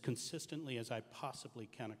as consistently as I possibly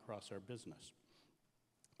can across our business.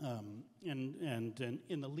 And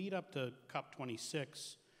in the lead up to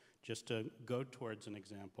COP26, just to go towards an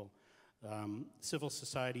example, civil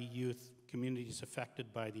society, youth, communities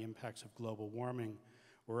affected by the impacts of global warming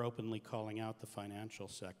were openly calling out the financial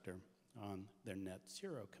sector on their net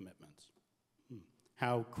zero commitments.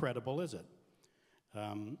 How credible is it?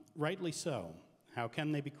 Rightly so. How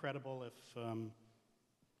can they be credible if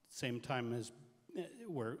same time as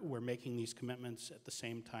we're making these commitments at the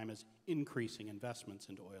same time as increasing investments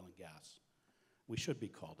into oil and gas? We should be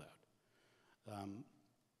called out.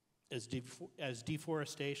 As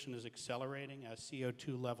deforestation is accelerating, as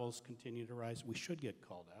CO2 levels continue to rise, we should get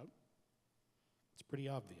called out. It's pretty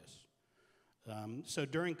obvious. So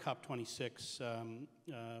during COP26,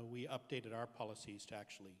 we updated our policies to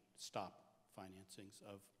actually stop financings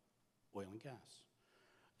of oil and gas.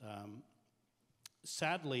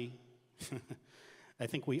 Sadly, I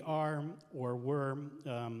think we are or were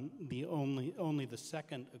only the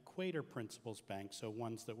second Equator Principles bank, so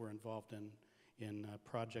ones that were involved in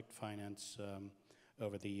project finance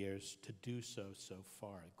over the years, to do so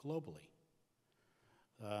far globally.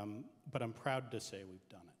 But I'm proud to say we've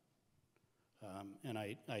done it. And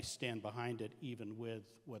I stand behind it, even with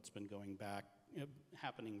what's been going back,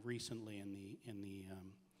 happening recently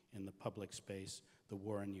in the public space, the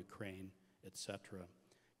war in Ukraine, et cetera,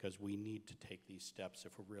 because we need to take these steps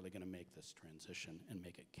if we're really going to make this transition and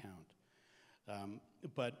make it count.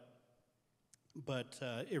 But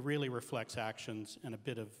it really reflects actions and a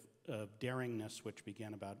bit of daringness, which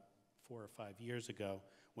began about 4 or 5 years ago,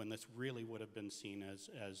 when this really would have been seen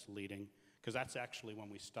as leading, because that's actually when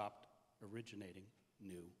we stopped originating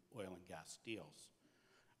new oil and gas deals.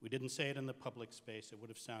 We didn't say it in the public space. It would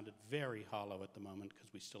have sounded very hollow at the moment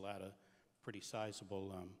because we still had a pretty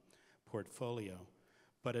sizable portfolio.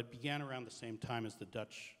 But it began around the same time as the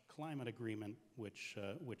Dutch climate agreement, which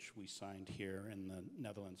we signed here in the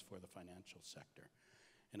Netherlands for the financial sector.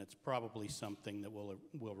 And it's probably something that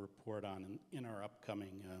we'll report on in our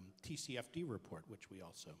upcoming TCFD report, which we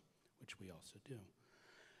also do.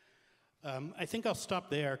 I think I'll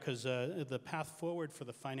stop there because the path forward for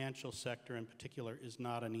the financial sector in particular is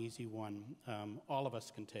not an easy one. All of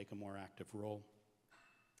us can take a more active role,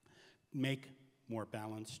 make more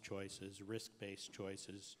balanced choices, risk-based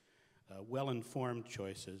choices, well-informed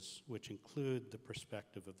choices, which include the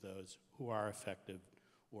perspective of those who are affected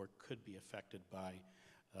or could be affected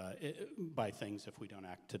by things if we don't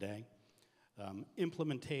act today.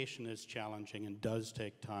 Implementation is challenging and does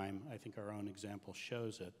take time. I think our own example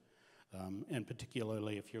shows it. And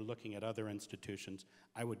particularly if you're looking at other institutions,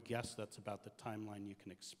 I would guess that's about the timeline you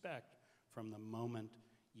can expect from the moment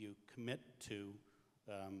you commit to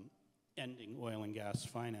ending oil and gas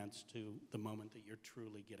finance to the moment that you're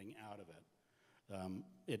truly getting out of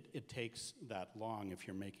it. It takes that long if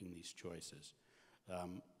you're making these choices.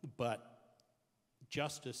 But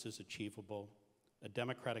justice is achievable. A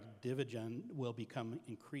democratic dividend will become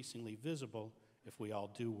increasingly visible if we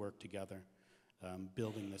all do work together,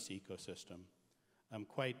 building this ecosystem. I'm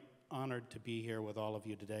quite honored to be here with all of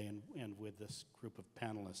you today and with this group of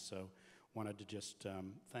panelists, so wanted to just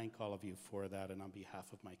thank all of you for that, and on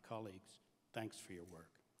behalf of my colleagues, thanks for your work.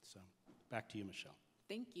 So back to you, Michele.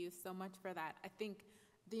 Thank you so much for that. I think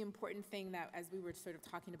the important thing that, as we were sort of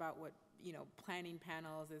talking about what, planning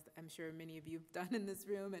panels, as I'm sure many of you have done in this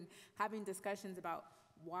room, and having discussions about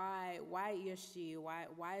why ESG,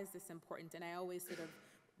 why is this important? And I always sort of,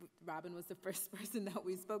 Robin was the first person that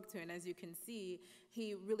we spoke to, and as you can see,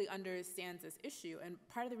 he really understands this issue. And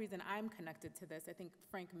part of the reason I'm connected to this, I think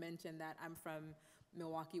Frank mentioned that I'm from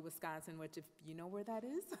Milwaukee, Wisconsin, which, if you know where that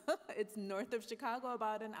is, it's north of Chicago,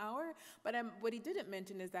 about an hour. But what he didn't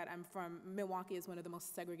mention is that I'm from Milwaukee, is one of the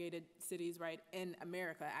most segregated cities, right, in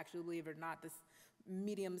America. Actually, believe it or not, this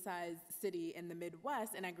medium-sized city in the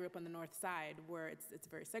Midwest, and I grew up on the north side, where it's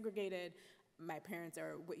very segregated. My parents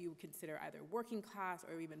are what you would consider either working class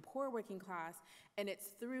or even poor working class, and it's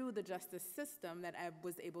through the justice system that I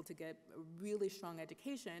was able to get a really strong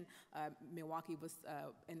education. Milwaukee was,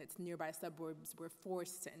 and its nearby suburbs were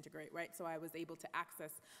forced to integrate, right? So I was able to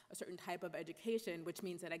access a certain type of education, which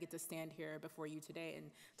means that I get to stand here before you today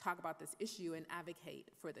and talk about this issue and advocate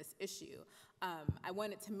for this issue. I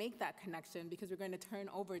wanted to make that connection because we're going to turn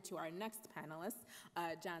over to our next panelist,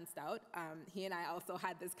 John Stout. He and I also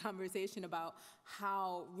had this conversation about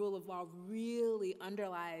how rule of law really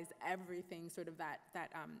underlies everything sort of that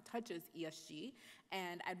touches ESG,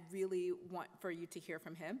 and I'd really want for you to hear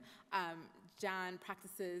from him. John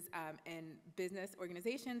practices in business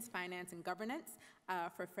organizations, finance, and governance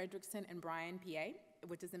for Frederickson and Bryan, PA,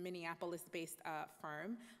 which is a Minneapolis-based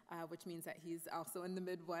firm, which means that he's also in the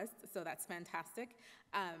Midwest, so that's fantastic.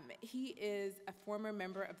 He is a former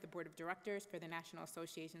member of the board of directors for the National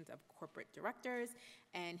Associations of Corporate Directors,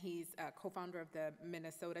 and he's a co-founder of the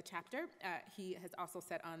Minnesota chapter. He has also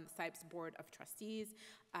sat on CIPE's board of trustees,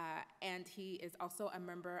 and he is also a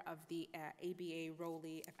member of the ABA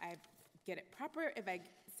ROLI, if I get it proper, if I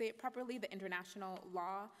say it properly, the International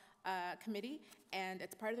Law Committee, and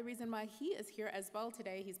it's part of the reason why he is here as well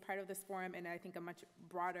today. He's part of this forum in, I think, a much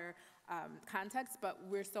broader context, but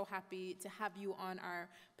we're so happy to have you on our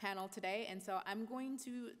panel today, and so I'm going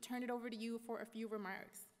to turn it over to you for a few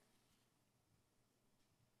remarks.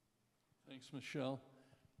 Thanks, Michele.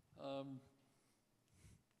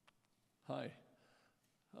 Hi.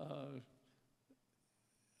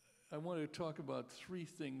 I want to talk about three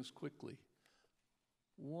things quickly.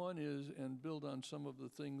 One is, and build on some of the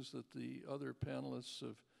things that the other panelists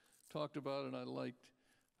have talked about, and I liked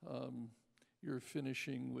your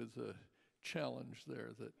finishing with a challenge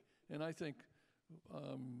there. And I think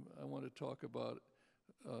I want to talk about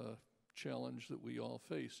a challenge that we all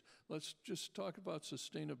face. Let's just talk about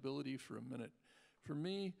sustainability for a minute. For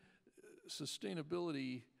me,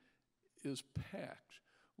 sustainability is packed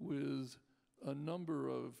with a number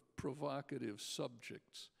of provocative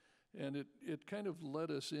subjects. And it kind of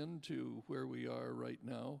led us into where we are right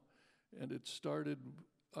now. And it started,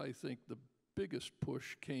 I think the biggest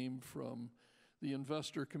push came from the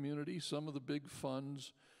investor community, some of the big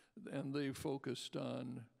funds, and they focused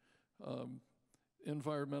on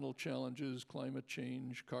environmental challenges, climate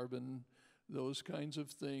change, carbon, those kinds of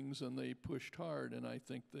things, and they pushed hard. And I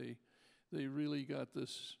think they really got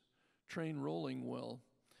this train rolling well.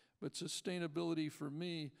 But sustainability for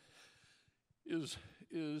me is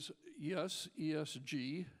yes,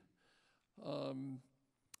 ESG,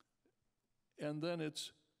 and then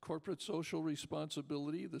it's corporate social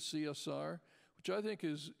responsibility, the CSR, which I think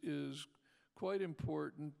is quite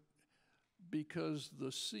important because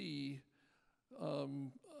the C,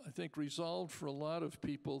 I think, resolved for a lot of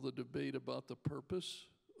people the debate about the purpose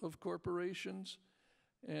of corporations,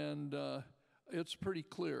 and it's pretty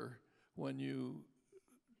clear when you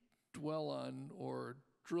dwell on or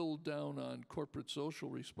drill down on corporate social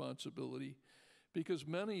responsibility, because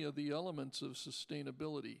many of the elements of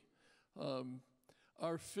sustainability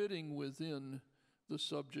are fitting within the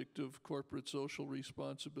subject of corporate social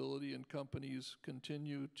responsibility, and companies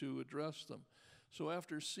continue to address them. So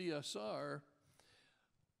after CSR,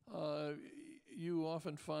 you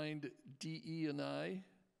often find DE&I,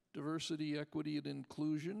 diversity, equity, and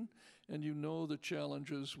inclusion, and you know the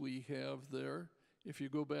challenges we have there. If you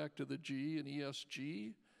go back to the G and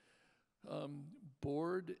ESG,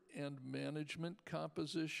 board and management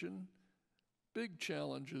composition, big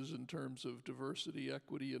challenges in terms of diversity,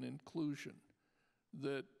 equity, and inclusion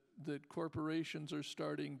that corporations are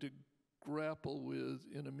starting to grapple with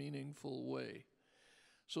in a meaningful way.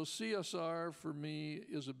 So CSR for me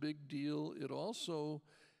is a big deal. It also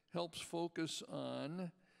helps focus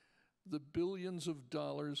on the billions of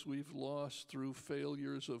dollars we've lost through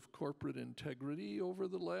failures of corporate integrity over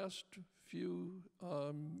the last few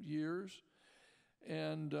years.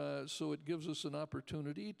 And so it gives us an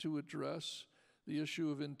opportunity to address the issue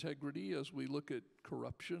of integrity as we look at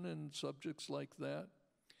corruption and subjects like that.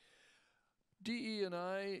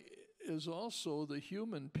 DE&I is also the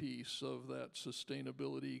human piece of that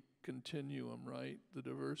sustainability continuum, right? The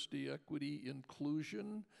diversity, equity,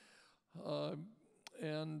 inclusion.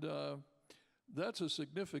 And that's a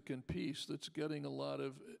significant piece that's getting a lot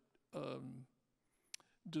of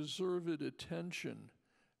deserved attention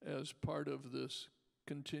as part of this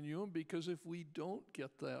continuum, because if we don't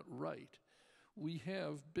get that right, we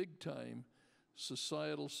have big-time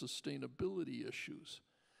societal sustainability issues,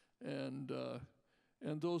 and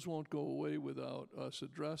those won't go away without us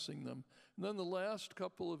addressing them. And then the last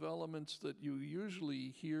couple of elements that you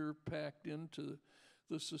usually hear packed into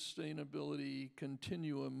the sustainability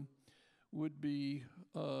continuum would be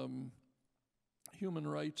human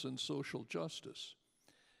rights and social justice.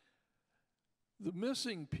 The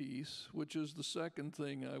missing piece, which is the second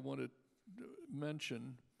thing I want to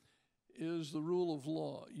mention, is the rule of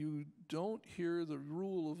law. You don't hear the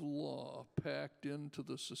rule of law packed into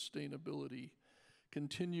the sustainability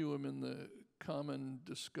continuum in the common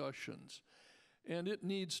discussions, and it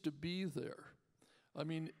needs to be there. I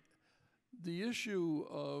mean, the issue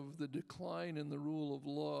of the decline in the rule of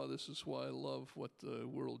law, this is why I love what the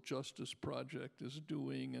World Justice Project is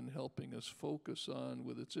doing and helping us focus on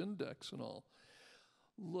with its index and all.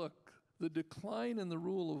 Look, the decline in the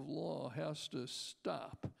rule of law has to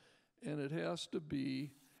stop, and it has to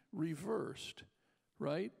be reversed,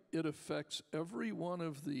 right? It affects every one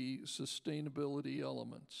of the sustainability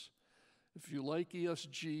elements. If you like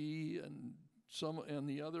ESG and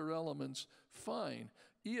the other elements, fine.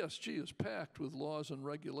 ESG is packed with laws and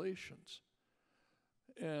regulations.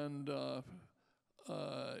 And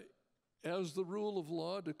as the rule of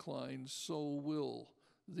law declines, so will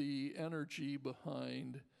the energy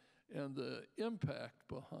behind and the impact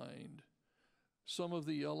behind some of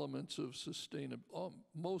the elements of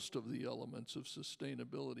most of the elements of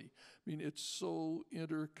sustainability. I mean, it's so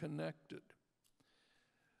interconnected.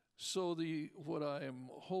 So what I am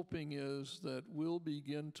hoping is that we'll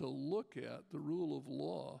begin to look at the rule of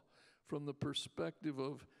law from the perspective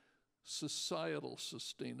of societal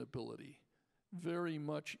sustainability, very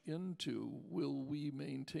much into will we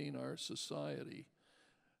maintain our society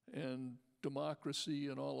and democracy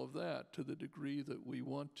and all of that to the degree that we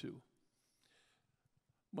want to.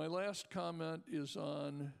 My last comment is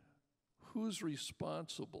on who's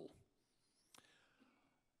responsible.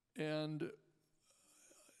 And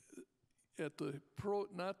at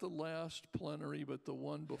not the last plenary, but the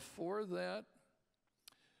one before that,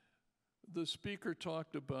 the speaker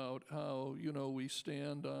talked about how, we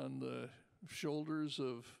stand on the shoulders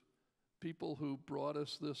of people who brought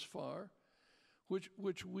us this far.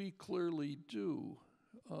 which we clearly do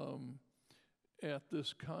at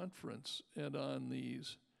this conference and on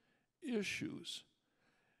these issues.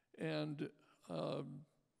 And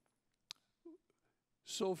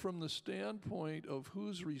so from the standpoint of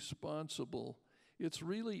who's responsible, it's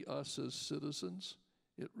really us as citizens.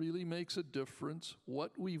 It really makes a difference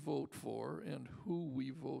what we vote for and who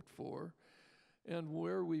we vote for and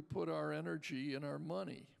where we put our energy and our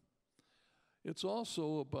money. It's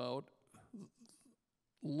also about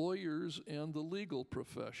lawyers and the legal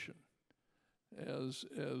profession. As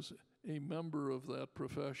a member of that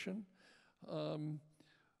profession,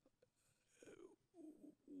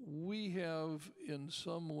 we have in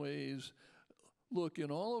some ways, look,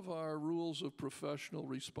 in all of our rules of professional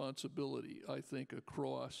responsibility, I think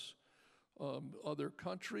across other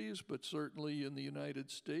countries, but certainly in the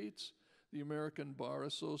United States, the American Bar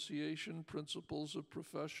Association Principles of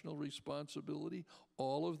Professional Responsibility,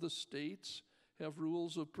 all of the states have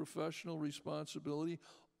rules of professional responsibility.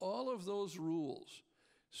 All of those rules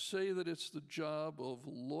say that it's the job of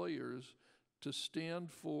lawyers to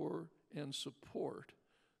stand for and support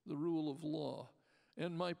the rule of law.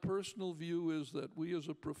 And my personal view is that we as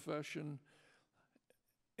a profession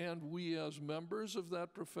and we as members of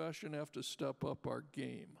that profession have to step up our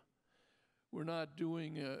game. We're not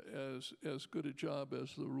doing as good a job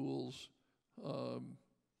as the rules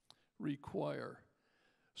require.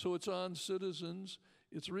 So it's on citizens.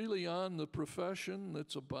 It's really on the profession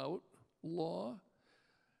that's about law,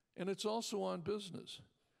 and it's also on business.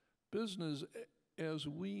 Business, as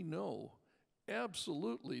we know,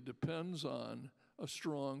 absolutely depends on a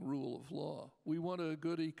strong rule of law. We want a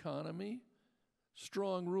good economy,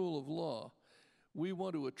 strong rule of law. We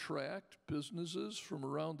want to attract businesses from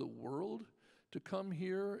around the world to come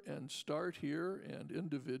here and start here, and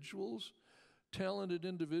individuals, talented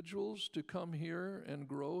individuals to come here and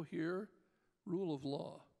grow here. Rule of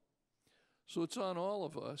law. So it's on all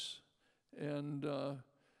of us, and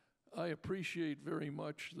I appreciate very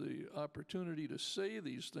much the opportunity to say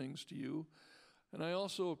these things to you, and I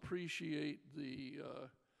also appreciate the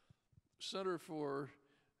Center for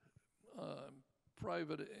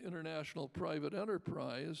International Private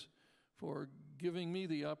Enterprise for giving me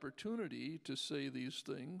the opportunity to say these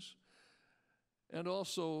things, and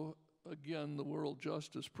also, again, the World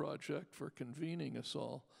Justice Project for convening us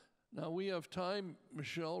all. Now we have time,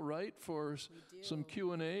 Michele, right, for some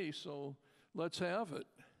Q&A, so let's have it.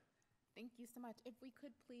 Thank you so much. If we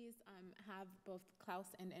could please have both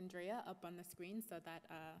Klaus and Andrea up on the screen so that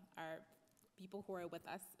our people who are with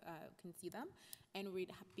us can see them. And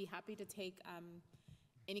we'd be happy to take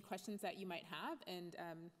any questions that you might have. And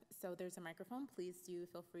so there's a microphone. Please do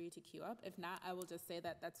feel free to queue up. If not, I will just say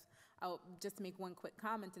that I'll just make one quick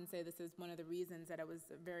comment and say this is one of the reasons that I was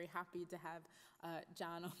very happy to have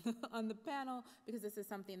John on the panel, because this is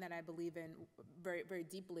something that I believe in very, very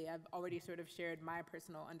deeply. I've already sort of shared my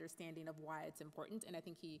personal understanding of why it's important, and I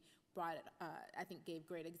think he brought it, gave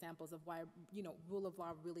great examples of why, rule of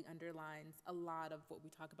law really underlines a lot of what we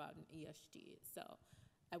talk about in ESG. So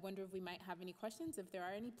I wonder if we might have any questions. If there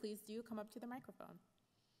are any, please do come up to the microphone.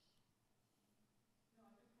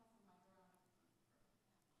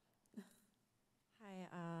 Hi,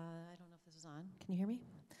 I don't know if this is on. Can you hear me?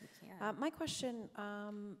 You can. My question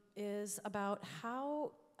is about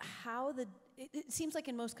how it seems like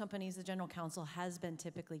in most companies, the general counsel has been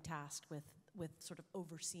typically tasked with sort of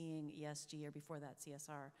overseeing ESG, or before that,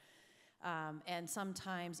 CSR. And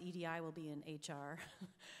sometimes EDI will be in HR.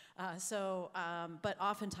 But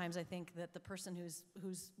oftentimes I think that the person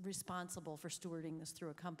who's responsible for stewarding this through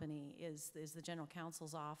a company is the general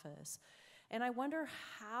counsel's office. And I wonder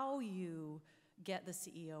how you get the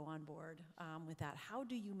CEO on board with that. How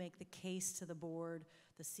do you make the case to the board,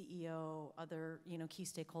 the CEO, other key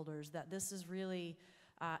stakeholders, that this is really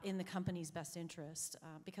in the company's best interest?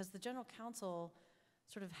 Because the general counsel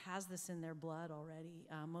sort of has this in their blood already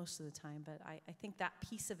most of the time, but I think that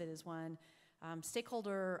piece of it is one.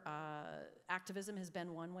 Stakeholder activism has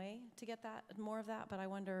been one way to get more of that, but I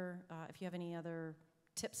wonder if you have any other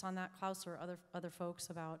tips on that, Klaus, or other folks,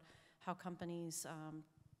 about how companies,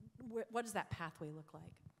 what does that pathway look like?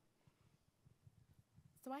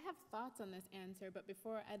 So I have thoughts on this answer, but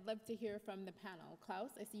before, I'd love to hear from the panel.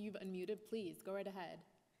 Klaus, I see you've unmuted. Please, go right ahead.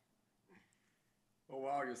 Oh,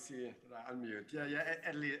 wow, you see that I unmute. Yeah,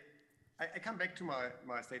 Adley, I come back to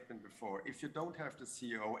my statement before. If you don't have the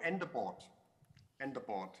CEO and the board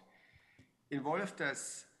involved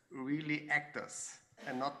as really actors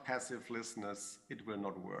and not passive listeners, it will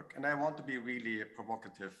not work. And I want to be really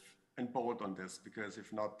provocative and bold on this, because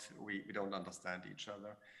if not, we don't understand each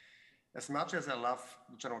other. as much as I love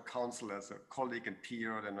the General Counsel as a colleague and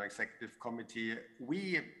peer and an executive committee,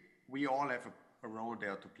 we all have a role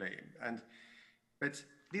there to play. But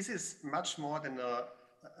this is much more than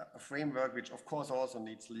a framework, which of course also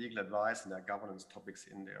needs legal advice, and there are governance topics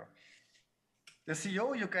in there. The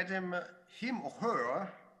CEO, you get him or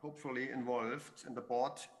her, hopefully involved in the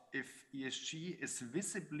board if ESG is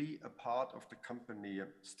visibly a part of the company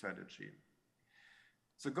strategy.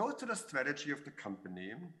 So go to the strategy of the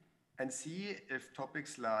company and see if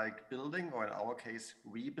topics like building, or in our case,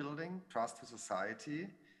 rebuilding trust for society,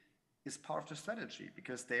 is part of the strategy,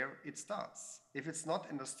 because there it starts. If it's not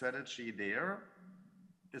in the strategy there,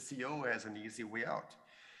 the CEO has an easy way out.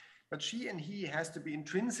 But she and he has to be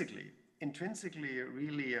intrinsically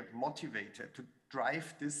really motivated to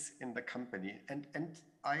drive this in the company. And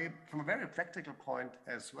I, from a very practical point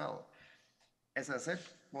as well, as I said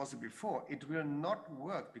also before, it will not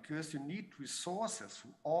work because you need resources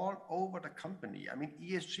from all over the company. I mean,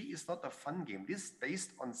 ESG is not a fun game. This is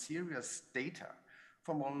based on serious data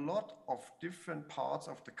from a lot of different parts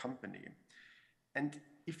of the company. And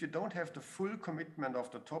if you don't have the full commitment of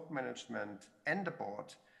the top management and the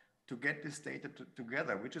board to get this data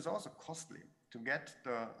together, which is also costly, to get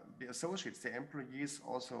the associates, the employees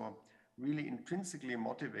also really intrinsically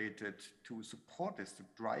motivated to support this, to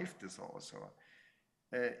drive this also,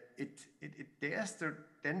 then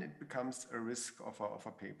it becomes a risk of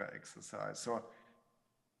a paper exercise. So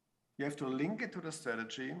you have to link it to the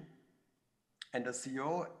strategy, and the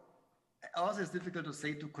CEO, also it's difficult to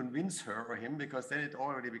say to convince her or him, because then it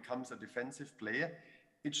already becomes a defensive play.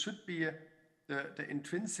 It should be the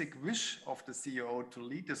intrinsic wish of the CEO to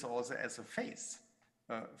lead this also as a face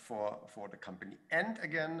for the company. And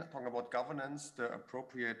again, talking about governance, the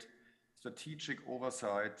appropriate strategic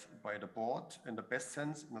oversight by the board, in the best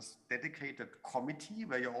sense, in a dedicated committee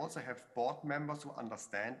where you also have board members who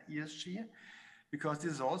understand ESG, because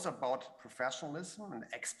this is also about professionalism and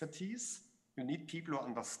expertise. You need people who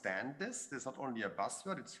understand this. There's not only a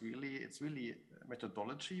buzzword, it's really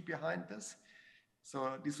methodology behind this.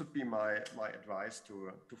 So this would be my advice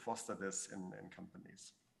to foster this in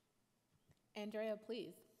companies. Andrea,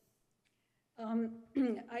 please.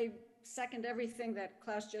 I second everything that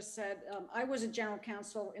Klaus just said. I was a general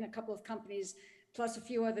counsel in a couple of companies, plus a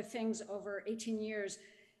few other things over 18 years.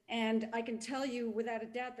 And I can tell you without a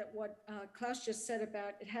doubt that what Klaus just said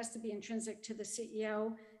about it has to be intrinsic to the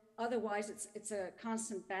CEO. Otherwise, it's a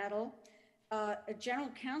constant battle. A general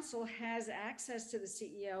counsel has access to the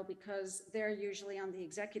CEO because they're usually on the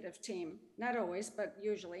executive team. Not always, but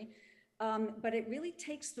usually. But it really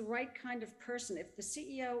takes the right kind of person. If the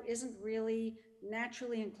CEO isn't really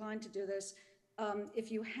naturally inclined to do this,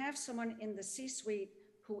 if you have someone in the C-suite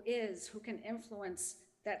who can influence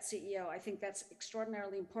that CEO, I think that's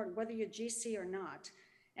extraordinarily important, whether you're GC or not.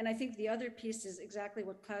 And I think the other piece is exactly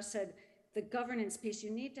what Klaus said, the governance piece. You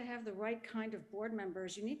need to have the right kind of board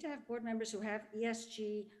members. You need to have board members who have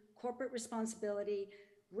ESG, corporate responsibility,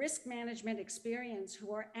 risk management experience,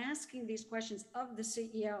 who are asking these questions of the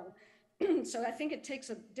CEO. So I think it takes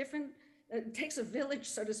a village,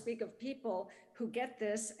 so to speak, of people who get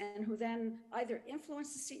this and who then either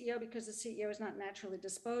influence the CEO because the CEO is not naturally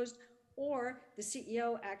disposed, or the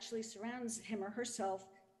CEO actually surrounds him or herself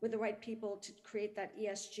with the right people to create that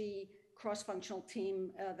ESG cross-functional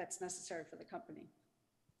team that's necessary for the company.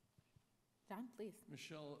 John, please.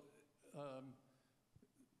 Michele,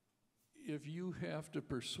 if you have to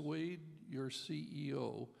persuade your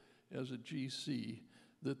CEO as a GC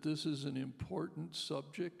that this is an important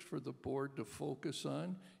subject for the board to focus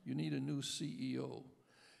on, you need a new CEO.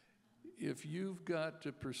 If you've got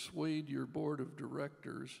to persuade your board of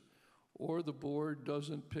directors or the board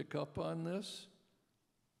doesn't pick up on this,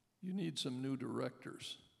 you need some new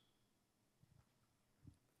directors.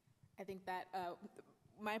 I think that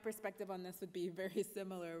my perspective on this would be very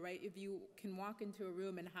similar, right? If you can walk into a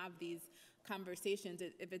room and have these conversations,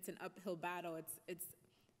 if it's an uphill battle, it's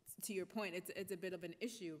to your point, it's a bit of an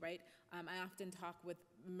issue, right? I often talk with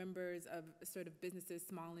members of sort of businesses,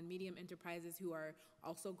 small and medium enterprises, who are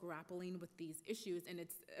also grappling with these issues, and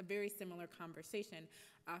it's a very similar conversation.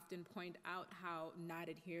 I often point out how not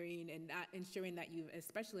adhering and not ensuring that you,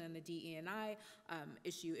 especially on the DE&I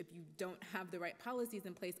issue, if you don't have the right policies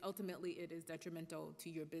in place, ultimately it is detrimental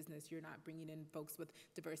to your business. You're not bringing in folks with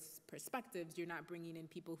diverse perspectives. You're not bringing in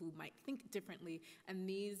people who might think differently, and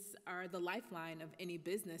these are the lifeline of any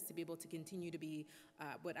business to be able to continue to be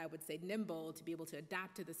what I would say nimble, to be able to adapt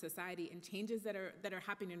adapt to the society and changes that are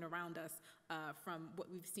happening around us, from what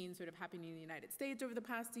we've seen sort of happening in the United States over the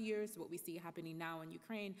past 2 years to what we see happening now in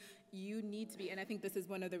Ukraine. You need to be, and I think this is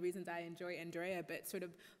one of the reasons I enjoy Andrea, but sort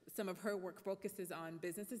of some of her work focuses on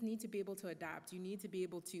businesses need to be able to adapt. You need to be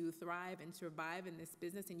able to thrive and survive in this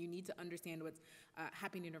business, and you need to understand what's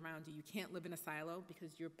happening around you. You can't live in a silo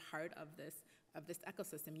because you're part of this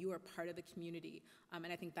ecosystem. You are part of the community. And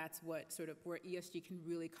I think that's what sort of where ESG can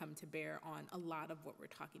really come to bear on a lot of what we're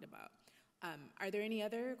talking about. Are there any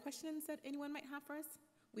other questions that anyone might have for us?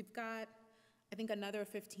 We've got, I think, another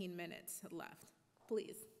 15 minutes left.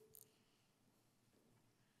 Please.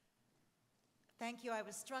 Thank you. I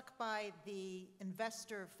was struck by the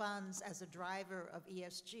investor funds as a driver of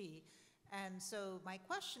ESG. And so my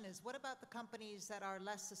question is, what about the companies that are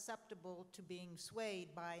less susceptible to being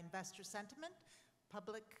swayed by investor sentiment?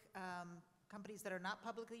 Public companies that are not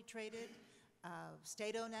publicly traded,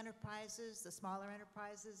 state-owned enterprises, the smaller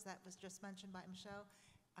enterprises that was just mentioned by Michele.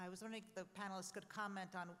 I was wondering if the panelists could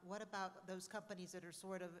comment on what about those companies that are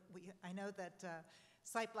sort of, I know that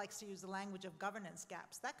CIPE likes to use the language of governance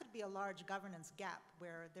gaps. That could be a large governance gap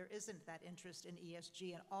where there isn't that interest in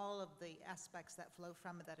ESG and all of the aspects that flow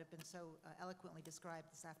from it that have been so eloquently described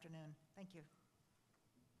this afternoon. Thank you.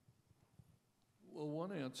 Well,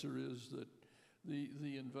 one answer is that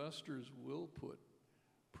the investors will put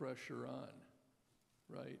pressure on,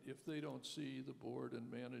 right? If they don't see the board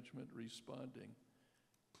and management responding,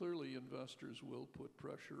 clearly investors will put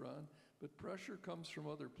pressure on, but pressure comes from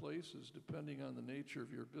other places depending on the nature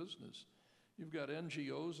of your business. You've got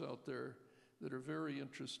NGOs out there that are very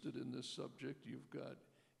interested in this subject. You've got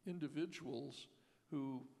individuals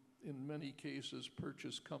who, in many cases,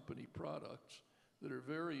 purchase company products that are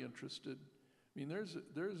very interested. I mean,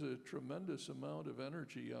 there's a tremendous amount of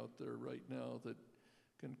energy out there right now that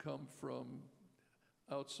can come from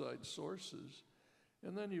outside sources.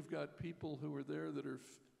 And then you've got people who are there that are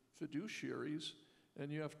fiduciaries, and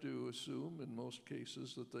you have to assume in most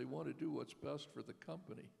cases that they want to do what's best for the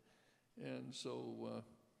company. And so,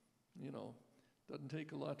 doesn't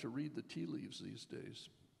take a lot to read the tea leaves these days.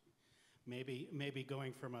 Maybe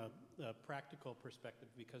going from a practical perspective,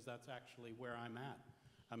 because that's actually where I'm at.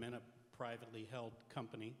 I'm in a privately held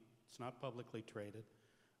company. It's not publicly traded,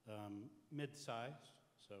 mid-sized,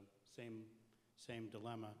 so same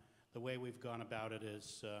dilemma. The way we've gone about it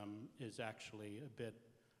is actually a bit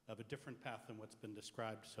of a different path than what's been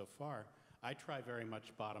described so far. I try very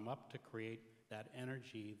much bottom up to create that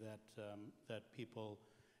energy that people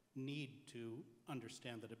need to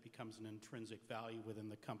understand that it becomes an intrinsic value within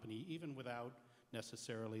the company, even without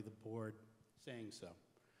necessarily the board saying so.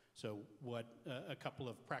 So a couple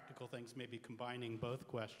of practical things, maybe combining both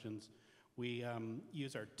questions. We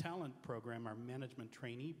use our talent program, our management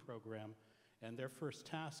trainee program, and their first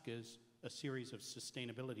task is a series of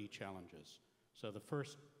sustainability challenges. So the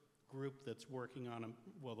first group that's working on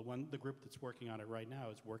the group that's working on it right now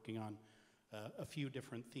is working on a few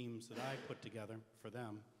different themes that I put together for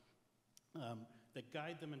them that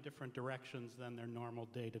guide them in different directions than their normal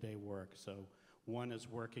day-to-day work. So one is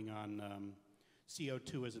working on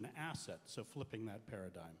CO2 as an asset, so flipping that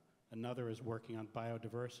paradigm. Another is working on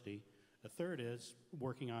biodiversity. A third is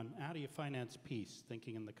working on how do you finance peace,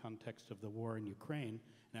 thinking in the context of the war in Ukraine,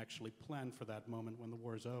 and actually plan for that moment when the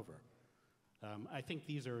war's over. I think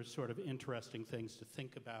these are sort of interesting things to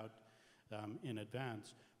think about in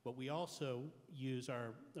advance, but we also use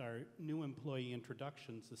our new employee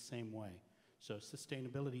introductions the same way. So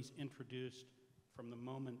sustainability is introduced from the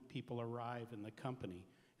moment people arrive in the company,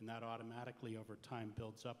 and that automatically over time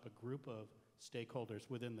builds up a group of stakeholders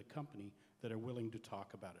within the company that are willing to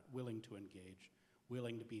talk about it, willing to engage,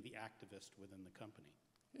 willing to be the activist within the company.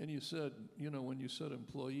 And you said, when you said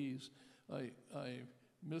employees, I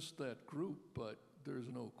missed that group, but there's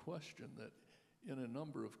no question that in a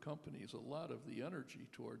number of companies, a lot of the energy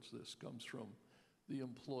towards this comes from the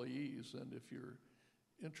employees. And if you're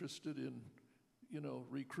interested in,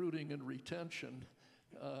 recruiting and retention,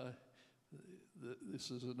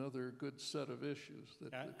 this is another good set of issues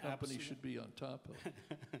that the company should be on top of.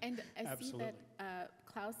 And I see Absolutely. that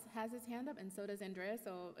Klaus has his hand up, and so does Andrea.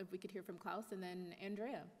 So if we could hear from Klaus, and then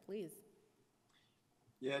Andrea, please.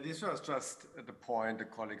 Yeah, this was just the point the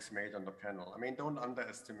colleagues made on the panel. I mean, don't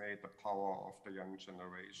underestimate the power of the young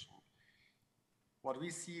generation. What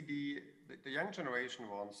we see, the young generation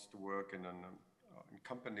wants to work in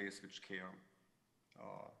companies which care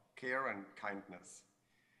and kindness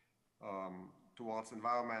towards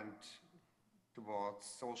environment, towards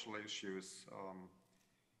social issues.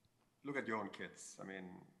 Look at your own kids. I mean,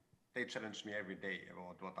 they challenge me every day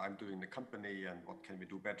about what I'm doing in the company and what can we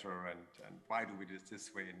do better and why do we do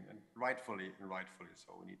this way, and rightfully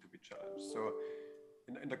so we need to be challenged. So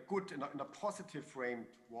in a positive framed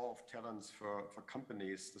war of talents for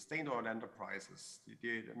companies, the state-owned enterprises,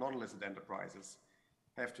 the non-listed enterprises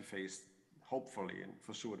have to face, hopefully and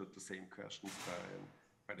for sure, the same questions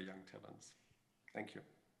by the young talents. Thank you.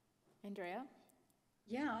 Andrea?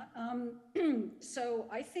 Yeah, so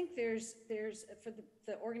I think there's for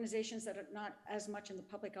the organizations that are not as much in the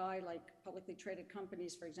public eye, like publicly traded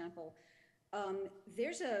companies, for example,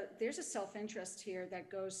 there's a self-interest here that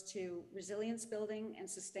goes to resilience building and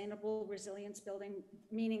sustainable resilience building,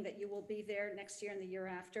 meaning that you will be there next year and the year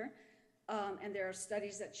after. And there are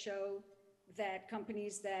studies that show that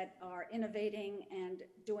companies that are innovating and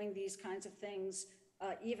doing these kinds of things,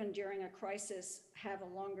 even during a crisis, have a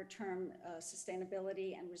longer term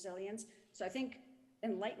sustainability and resilience. So I think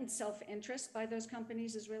enlightened self-interest by those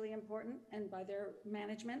companies is really important, and by their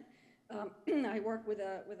management. I work with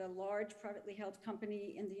a large privately held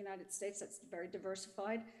company in the United States that's very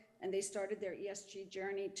diversified, and they started their ESG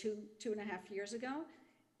journey two and a half years ago.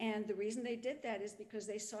 And the reason they did that is because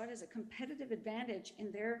they saw it as a competitive advantage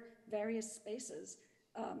in their various spaces,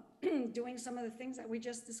 doing some of the things that we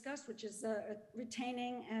just discussed, which is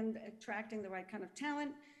retaining and attracting the right kind of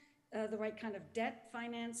talent, the right kind of debt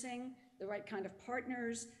financing, the right kind of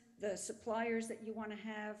partners, the suppliers that you want to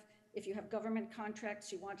have. If you have government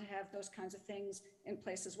contracts, you want to have those kinds of things in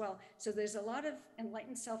place as well. So there's a lot of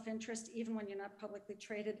enlightened self-interest, even when you're not publicly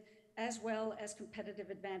traded, as well as competitive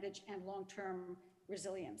advantage and long-term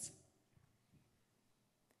resilience.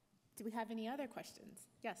 Do we have any other questions?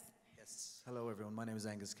 Yes. Yes. Hello, everyone. My name is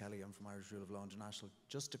Angus Kelly. I'm from Irish Rule of Law International.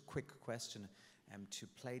 Just a quick question to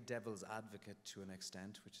play devil's advocate to an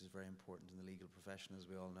extent, which is very important in the legal profession, as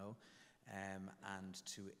we all know, and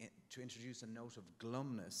to introduce a note of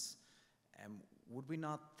glumness. Would we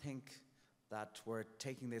not think that we're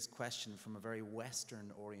taking this question from a very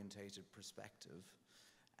Western-orientated perspective?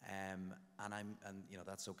 And you know,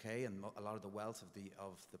 that's okay, and a lot of the wealth of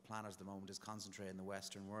the planet at the moment is concentrated in the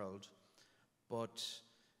Western world. But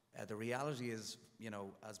the reality is, you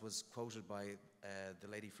know, as was quoted by the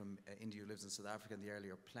lady from India who lives in South Africa in the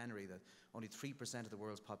earlier plenary, that only 3% of the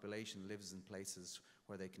world's population lives in places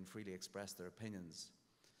where they can freely express their opinions.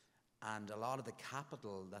 And a lot of the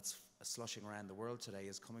capital that's slushing around the world today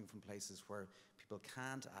is coming from places where people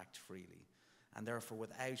can't act freely. And therefore,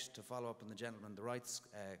 without, to follow up on the gentleman, the rights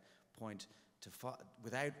point,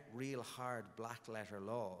 without real hard black letter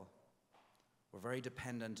law, we're very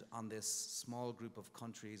dependent on this small group of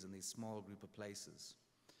countries and these small group of places.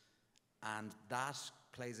 And that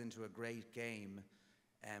plays into a great game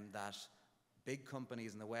that big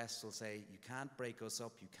companies in the West will say, you can't break us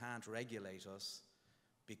up, you can't regulate us,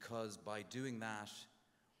 because by doing that,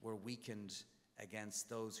 we're weakened against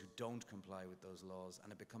those who don't comply with those laws,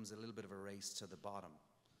 and it becomes a little bit of a race to the bottom.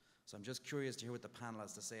 So I'm just curious to hear what the panel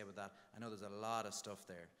has to say about that. I know there's a lot of stuff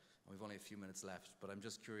there, and we've only a few minutes left, but I'm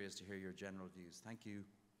just curious to hear your general views. Thank you.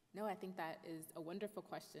 No, I think that is a wonderful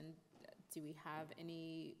question. Do we have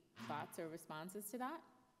any thoughts or responses to that?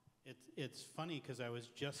 It's funny, because I was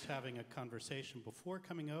just having a conversation before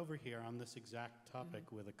coming over here on this exact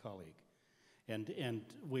topic with a colleague. And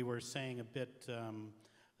we were saying a bit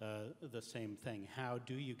the same thing. How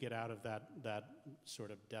do you get out of that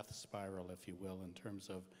sort of death spiral, if you will, in terms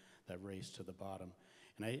of that race to the bottom?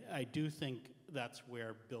 And I do think that's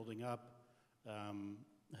where building up,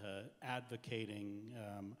 advocating,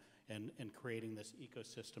 and creating this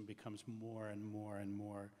ecosystem becomes more and more and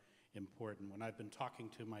more important. When I've been talking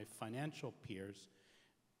to my financial peers,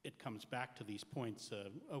 it comes back to these points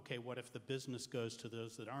of, okay, what if the business goes to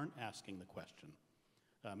those that aren't asking the question?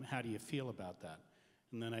 How do you feel about that?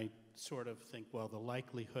 And then I sort of think, well, the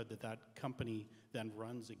likelihood that that company then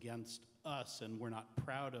runs against us and we're not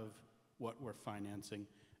proud of what we're financing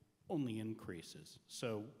only increases.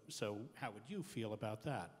 So how would you feel about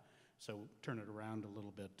that? So turn it around a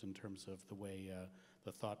little bit in terms of the way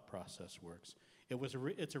the thought process works.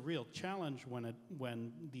 It's a real challenge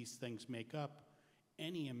when these things make up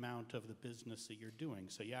any amount of the business that you're doing.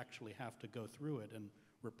 So you actually have to go through it and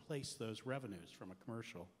replace those revenues from a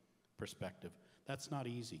commercial perspective. That's not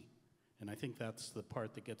easy. And I think that's the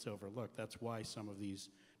part that gets overlooked. That's why some of these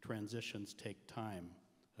transitions take time,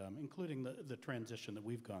 including the transition that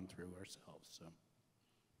we've gone through ourselves. So,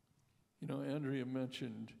 you know, Andrea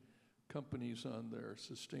mentioned companies on their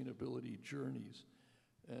sustainability journeys,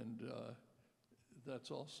 and that's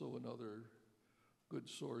also another good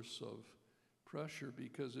source of pressure,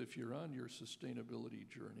 because if you're on your sustainability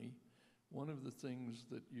journey, one of the things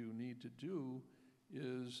that you need to do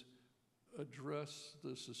is address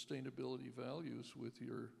the sustainability values with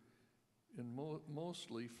your,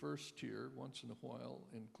 mostly first tier, once in a while,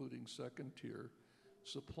 including second tier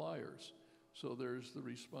suppliers. So there's the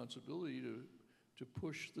responsibility to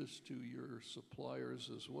push this to your suppliers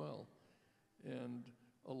as well. And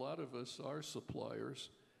a lot of us are suppliers,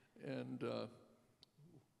 and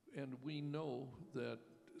we know that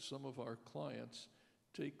some of our clients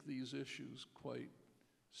take these issues quite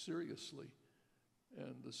seriously.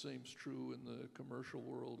 And the same's true in the commercial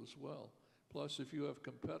world as well. Plus, if you have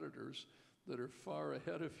competitors that are far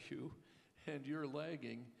ahead of you and you're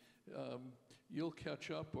lagging, you'll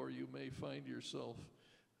catch up, or you may find yourself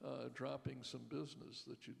dropping some business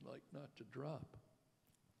that you'd like not to drop.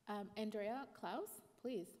 Andrea, Klaus,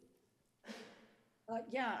 please.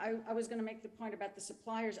 Yeah, I was going to make the point about the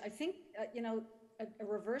suppliers. I think, you know, a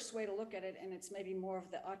reverse way to look at it, and it's maybe more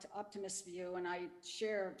of the optimist view, and I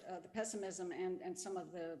share the pessimism and some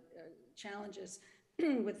of the challenges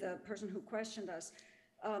with the person who questioned us.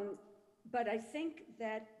 But I think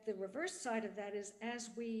that the reverse side of that is,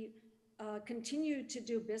 as we continue to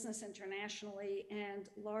do business internationally, and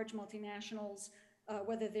large multinationals,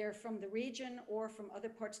 whether they're from the region or from other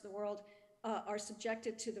parts of the world, are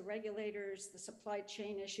subjected to the regulators, the supply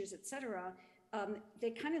chain issues, et cetera,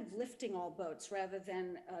 they're kind of lifting all boats rather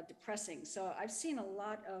than depressing. So I've seen a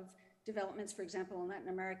lot of developments, for example, in Latin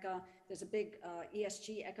America. There's a big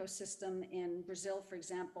ESG ecosystem in Brazil, for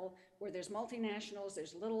example, where there's multinationals,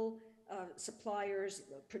 there's little suppliers,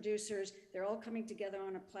 producers. They're all coming together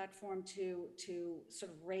on a platform to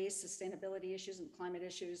sort of raise sustainability issues and climate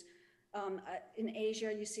issues. In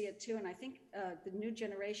Asia, you see it too, and I think the new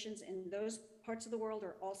generations in those parts of the world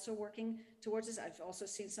are also working towards this. I've also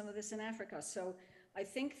seen some of this in Africa. So I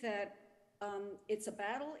think that it's a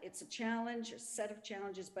battle, it's a challenge, a set of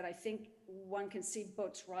challenges, but I think one can see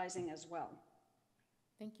boats rising as well.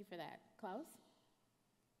 Thank you for that. Klaus?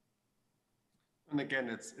 And again,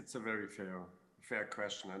 it's a very fair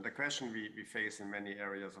question. And the question we face in many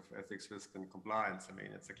areas of ethics, risk, and compliance, I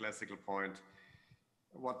mean, it's a classical point.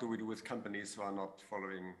 What do we do with companies who are not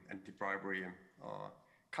following anti-bribery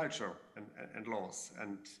culture and laws?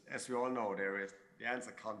 And as we all know, the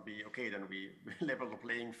answer can't be, okay, then we level the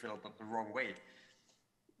playing field, but the wrong way.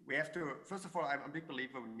 We have to, first of all, I'm a big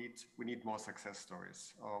believer we need more success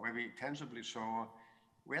stories, where we tangibly show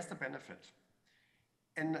where's the benefit.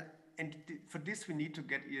 And for this, we need to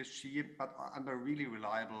get ESG, but under really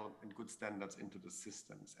reliable and good standards into the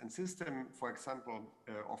systems. And system, for example,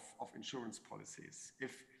 of insurance policies.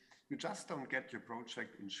 If you just don't get your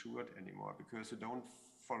project insured anymore because you don't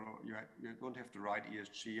follow, you don't have the right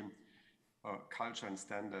ESG culture and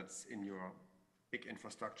standards in your big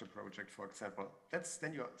infrastructure project, for example,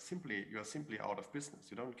 then you're simply out of business.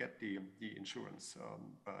 You don't get the insurance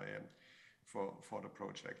for the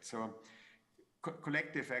project. So.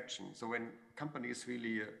 Collective action. So when companies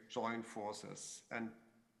really join forces, and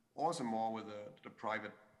also more with the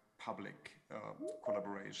private-public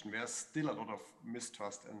collaboration, there's still a lot of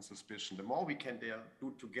mistrust and suspicion. The more we can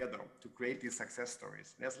do together to create these success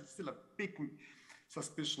stories, there's still a big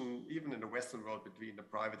suspicion, even in the Western world, between the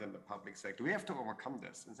private and the public sector. We have to overcome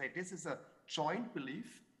this and say this is a joint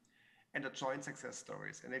belief and a joint success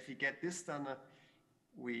stories. And if we get this done,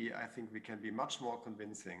 I think we can be much more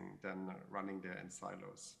convincing than running there in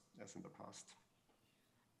silos as in the past.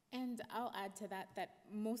 And I'll add to that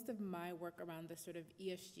most of my work around the sort of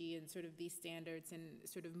ESG and sort of these standards and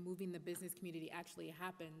sort of moving the business community actually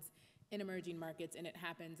happens in emerging markets, and it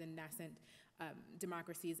happens in nascent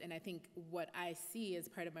democracies. And I think what I see as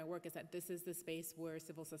part of my work is that this is the space where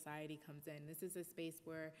civil society comes in. This is a space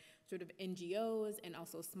where sort of NGOs and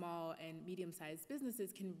also small and medium-sized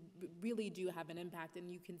businesses can really do have an impact,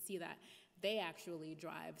 and you can see that they actually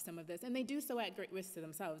drive some of this, and they do so at great risk to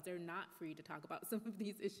themselves. They're not free to talk about some of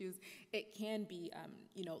these issues. It can be,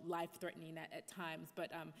 life-threatening at times.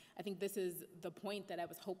 But I think this is the point that I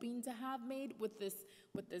was hoping to have made with this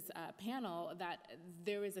panel, that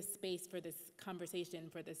there is a space for this conversation,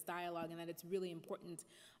 for this dialogue, and that it's really important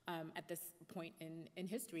at this point in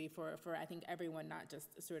history for I think everyone, not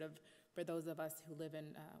just sort of for those of us who live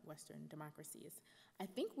in Western democracies. I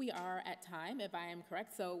think we are at time, if I am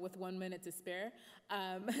correct, so with 1 minute to spare.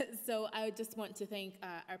 So I just want to thank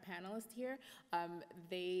our panelists here.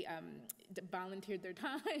 They volunteered their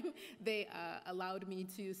time. They allowed me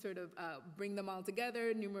to sort of bring them all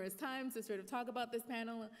together numerous times to sort of talk about this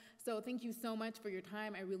panel. So thank you so much for your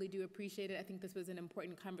time. I really do appreciate it. I think this was an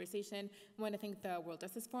important conversation. I want to thank the World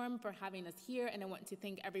Justice Forum for having us here, and I want to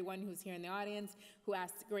thank everyone who's here in the audience who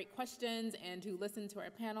asked great questions and who listened to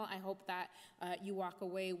our panel. I hope that you walk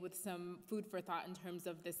away with some food for thought in terms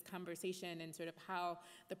of this conversation and sort of how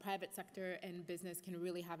the private sector and business can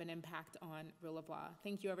really have an impact on rule of law.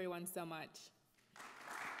 Thank you everyone so much.